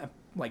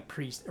 like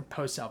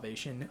post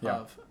salvation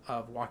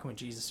of walking with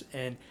Jesus.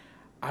 And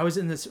I was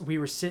we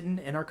were sitting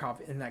in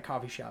that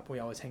coffee shop we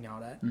always hang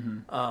out at.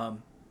 And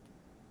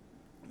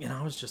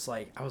I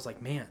was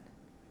like, man,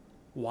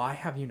 why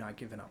have you not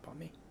given up on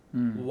me?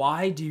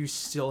 Why do you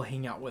still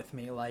hang out with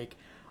me? Like,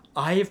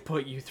 I have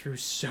put you through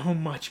so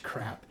much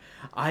crap.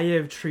 I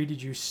have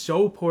treated you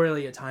so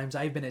poorly at times.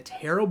 I have been a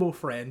terrible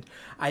friend.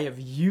 I have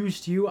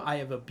used you. I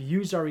have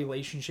abused our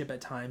relationship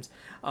at times.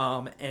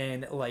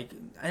 And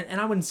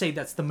I wouldn't say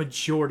that's the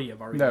majority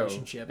of our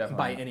relationship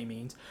by any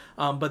means.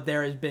 But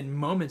there has been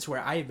moments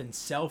where I have been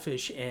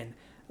selfish and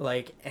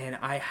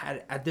I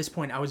had, at this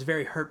point, I was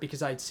very hurt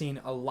because I'd seen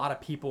a lot of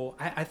people.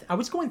 I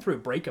was going through a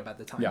breakup at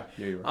the time. Yeah,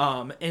 you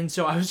were. And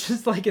so I was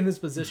just like in this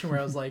position where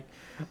I was like,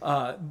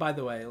 by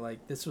the way,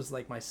 like this was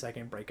like my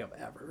second breakup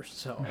ever.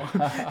 So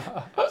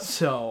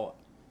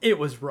it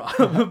was rough.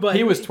 But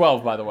he was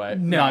 12, by the way.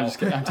 No, I'm just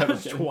kidding. I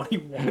was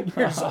 21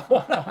 years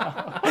old.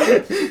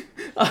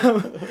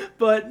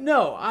 But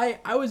no,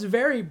 I was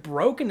very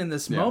broken in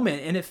this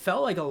moment, and it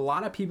felt like a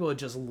lot of people had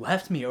just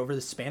left me over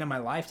the span of my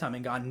lifetime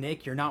and gone,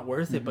 Nick, you're not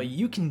worth it. But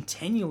you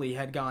continually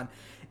had gone,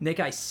 Nick,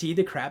 I see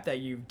the crap that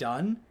you've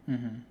done,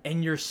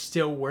 and you're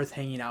still worth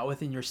hanging out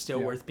with, and you're still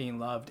worth being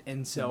loved.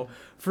 And so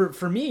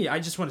for me, I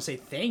just want to say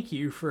thank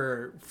you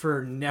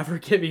for never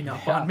giving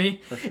up on me,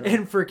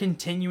 and for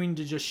continuing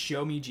to just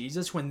show me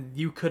Jesus when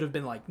you could have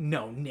been like,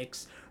 no,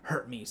 Nick's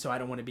hurt me, so I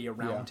don't want to be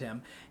around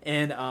him.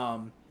 And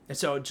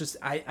so just,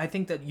 I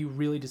think that you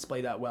really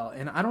display that well.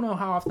 And I don't know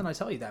how often I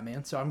tell you that,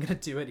 man. So I'm going to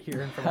do it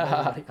here in front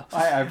of everybody else.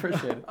 I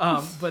appreciate it.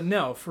 But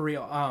no, for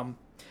real.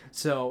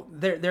 So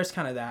there's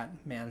kind of that,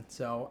 man.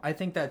 So I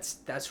think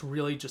that's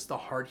really just the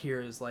heart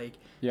here is like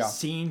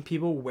seeing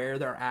people where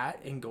they're at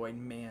and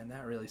going, man,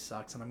 that really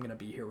sucks. And I'm going to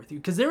be here with you.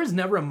 Because there was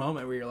never a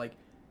moment where you're like,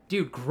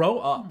 dude, grow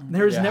up.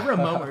 There's Yeah. never a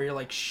moment where you're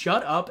like,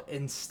 shut up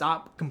and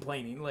stop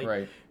complaining. Like,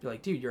 Right. you're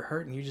like, dude, you're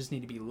hurt and you just need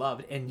to be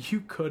loved. And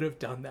you could have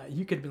done that.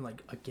 You could have been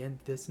like, again,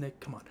 this Nick,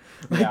 come on.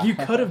 Like, Yeah. you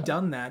could have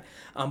done that.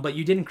 But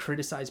you didn't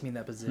criticize me in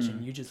that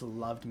position. You just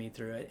loved me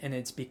through it. And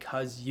it's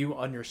because you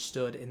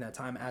understood in that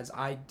time, as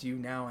I do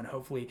now, and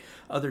hopefully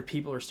other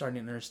people are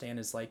starting to understand,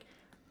 is like,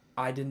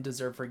 I didn't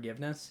deserve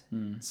forgiveness,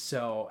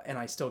 so, and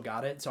I still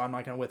got it, so I'm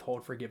not going to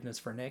withhold forgiveness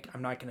for Nick.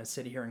 I'm not going to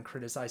sit here and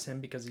criticize him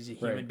because he's a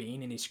human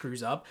being and he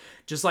screws up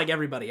just like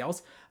everybody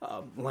else.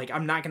 Like,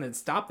 I'm not going to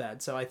stop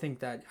that. So I think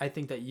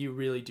that you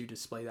really do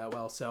display that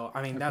well. So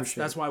I mean,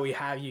 that's why we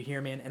have you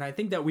here, man. And I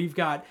think that we've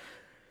got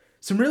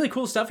some really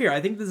cool stuff here. I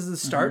think this is the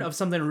start of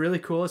something really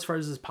cool as far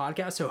as this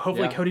podcast. So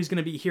hopefully Cody's going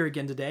to be here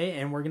again today,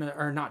 and we're going to,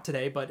 or not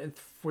today, but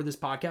for this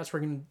podcast, we're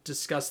going to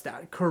discuss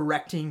that,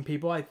 correcting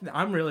people.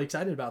 I'm really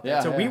excited about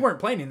that. We weren't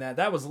planning that.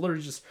 That was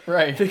literally just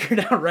figured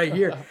out right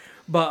here.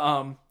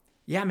 But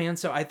yeah, man.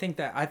 So I think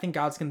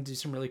God's going to do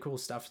some really cool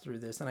stuff through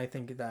this. And I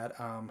think that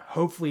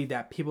hopefully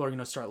that people are going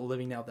to start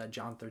living out that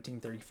John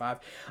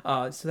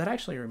 13:35. So that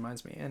actually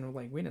reminds me, and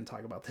like, we didn't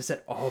talk about this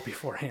at all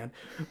beforehand,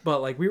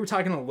 but like, we were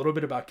talking a little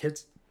bit about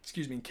kids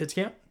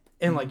camp,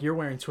 and like, you're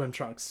wearing swim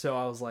trunks. So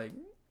I was like,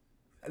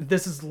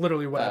 this is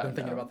literally what I've been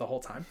thinking about the whole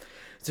time.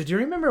 So do you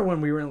remember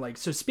when we were in, like,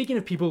 so speaking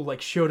of people who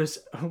like showed us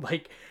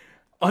like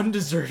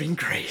undeserving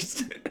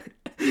grace,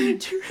 do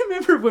you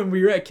remember when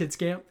we were at kids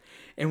camp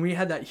and we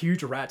had that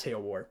huge rat tail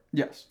war?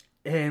 Yes.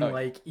 And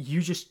like,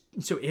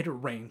 so it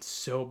rained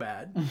so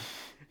bad.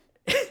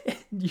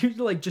 You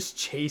like just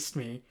chased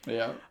me.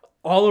 Yeah.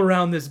 All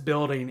around this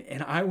building,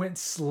 and I went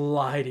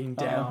sliding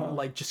down,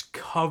 like just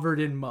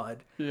covered in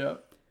mud. Yeah.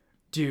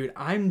 Dude,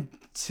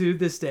 to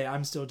this day,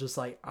 I'm still just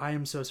like, I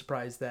am so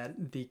surprised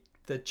that the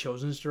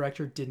children's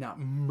director did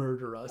not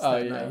murder us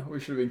that night. We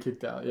should have been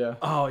kicked out, yeah.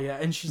 Oh, yeah.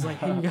 And she's like,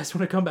 hey, you guys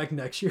want to come back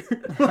next year?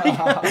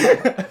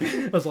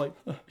 I was like,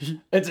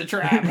 it's a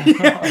trap.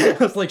 I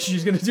was like,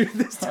 she's going to do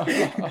this to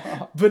me.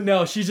 But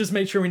no, she just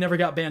made sure we never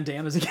got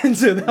bandanas again.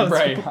 So that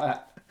was cool.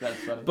 That's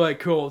funny. But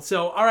cool.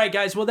 So, all right,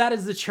 guys. Well, that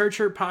is the Church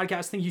Hurt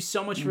Podcast. Thank you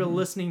so much for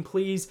listening.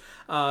 Please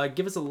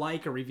give us a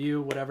like, a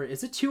review, whatever.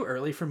 Is it too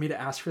early for me to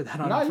ask for that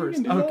on the first?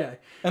 You can do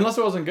that. Unless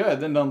it wasn't good,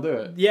 then don't do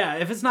it. Yeah,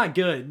 if it's not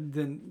good,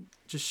 then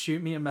just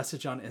shoot me a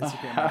message on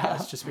Instagram, I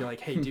guess. Just be like,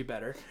 hey, do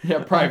better.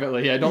 Yeah,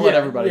 privately. Yeah, don't let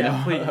everybody know.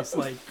 Yeah, please.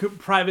 Like,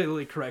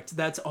 privately correct.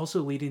 That's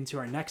also leading to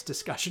our next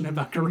discussion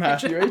about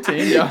correction. Matthew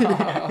 18,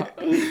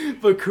 yeah.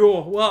 But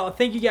cool. Well,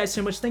 thank you guys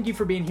so much. Thank you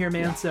for being here,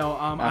 man. So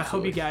I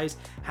hope you guys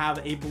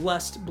have a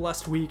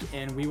blessed week,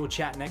 and we will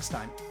chat next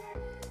time.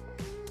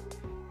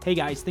 Hey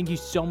guys, thank you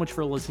so much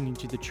for listening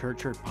to the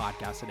Church Hurt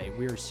Podcast today.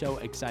 We are so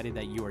excited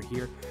that you are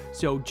here.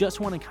 So just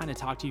want to kind of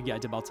talk to you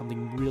guys about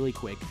something really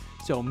quick.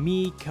 So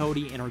me,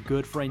 Cody, and our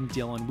good friend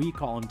Dylan, we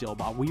call him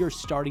Dillbot, we are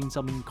starting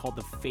something called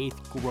the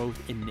Faith Growth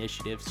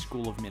Initiative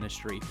School of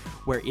Ministry,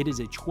 where it is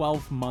a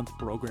 12-month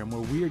program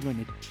where we are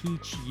going to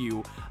teach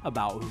you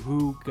about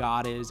who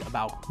God is,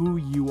 about who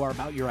you are,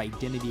 about your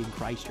identity in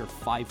Christ, your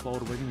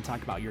fivefold. We're going to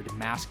talk about your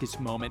Damascus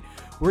moment.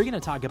 We're going to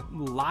talk a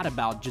lot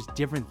about just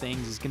different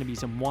things. It's going to be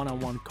some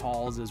one-on-one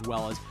calls as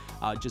well as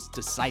just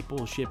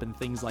discipleship and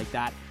things like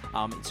that.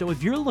 So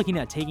if you're looking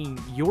at taking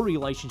your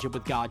relationship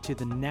with God to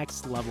the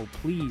next level,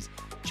 please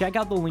check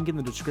out the link in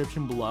the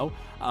description below.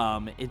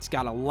 It's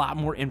got a lot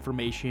more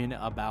information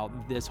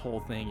about this whole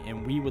thing,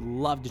 and we would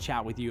love to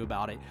chat with you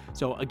about it.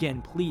 So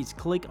again, please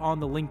click on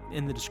the link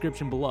in the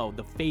description below,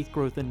 the Faith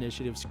Growth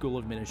Initiative School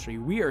of Ministry.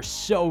 We are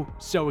so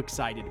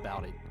excited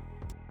about it.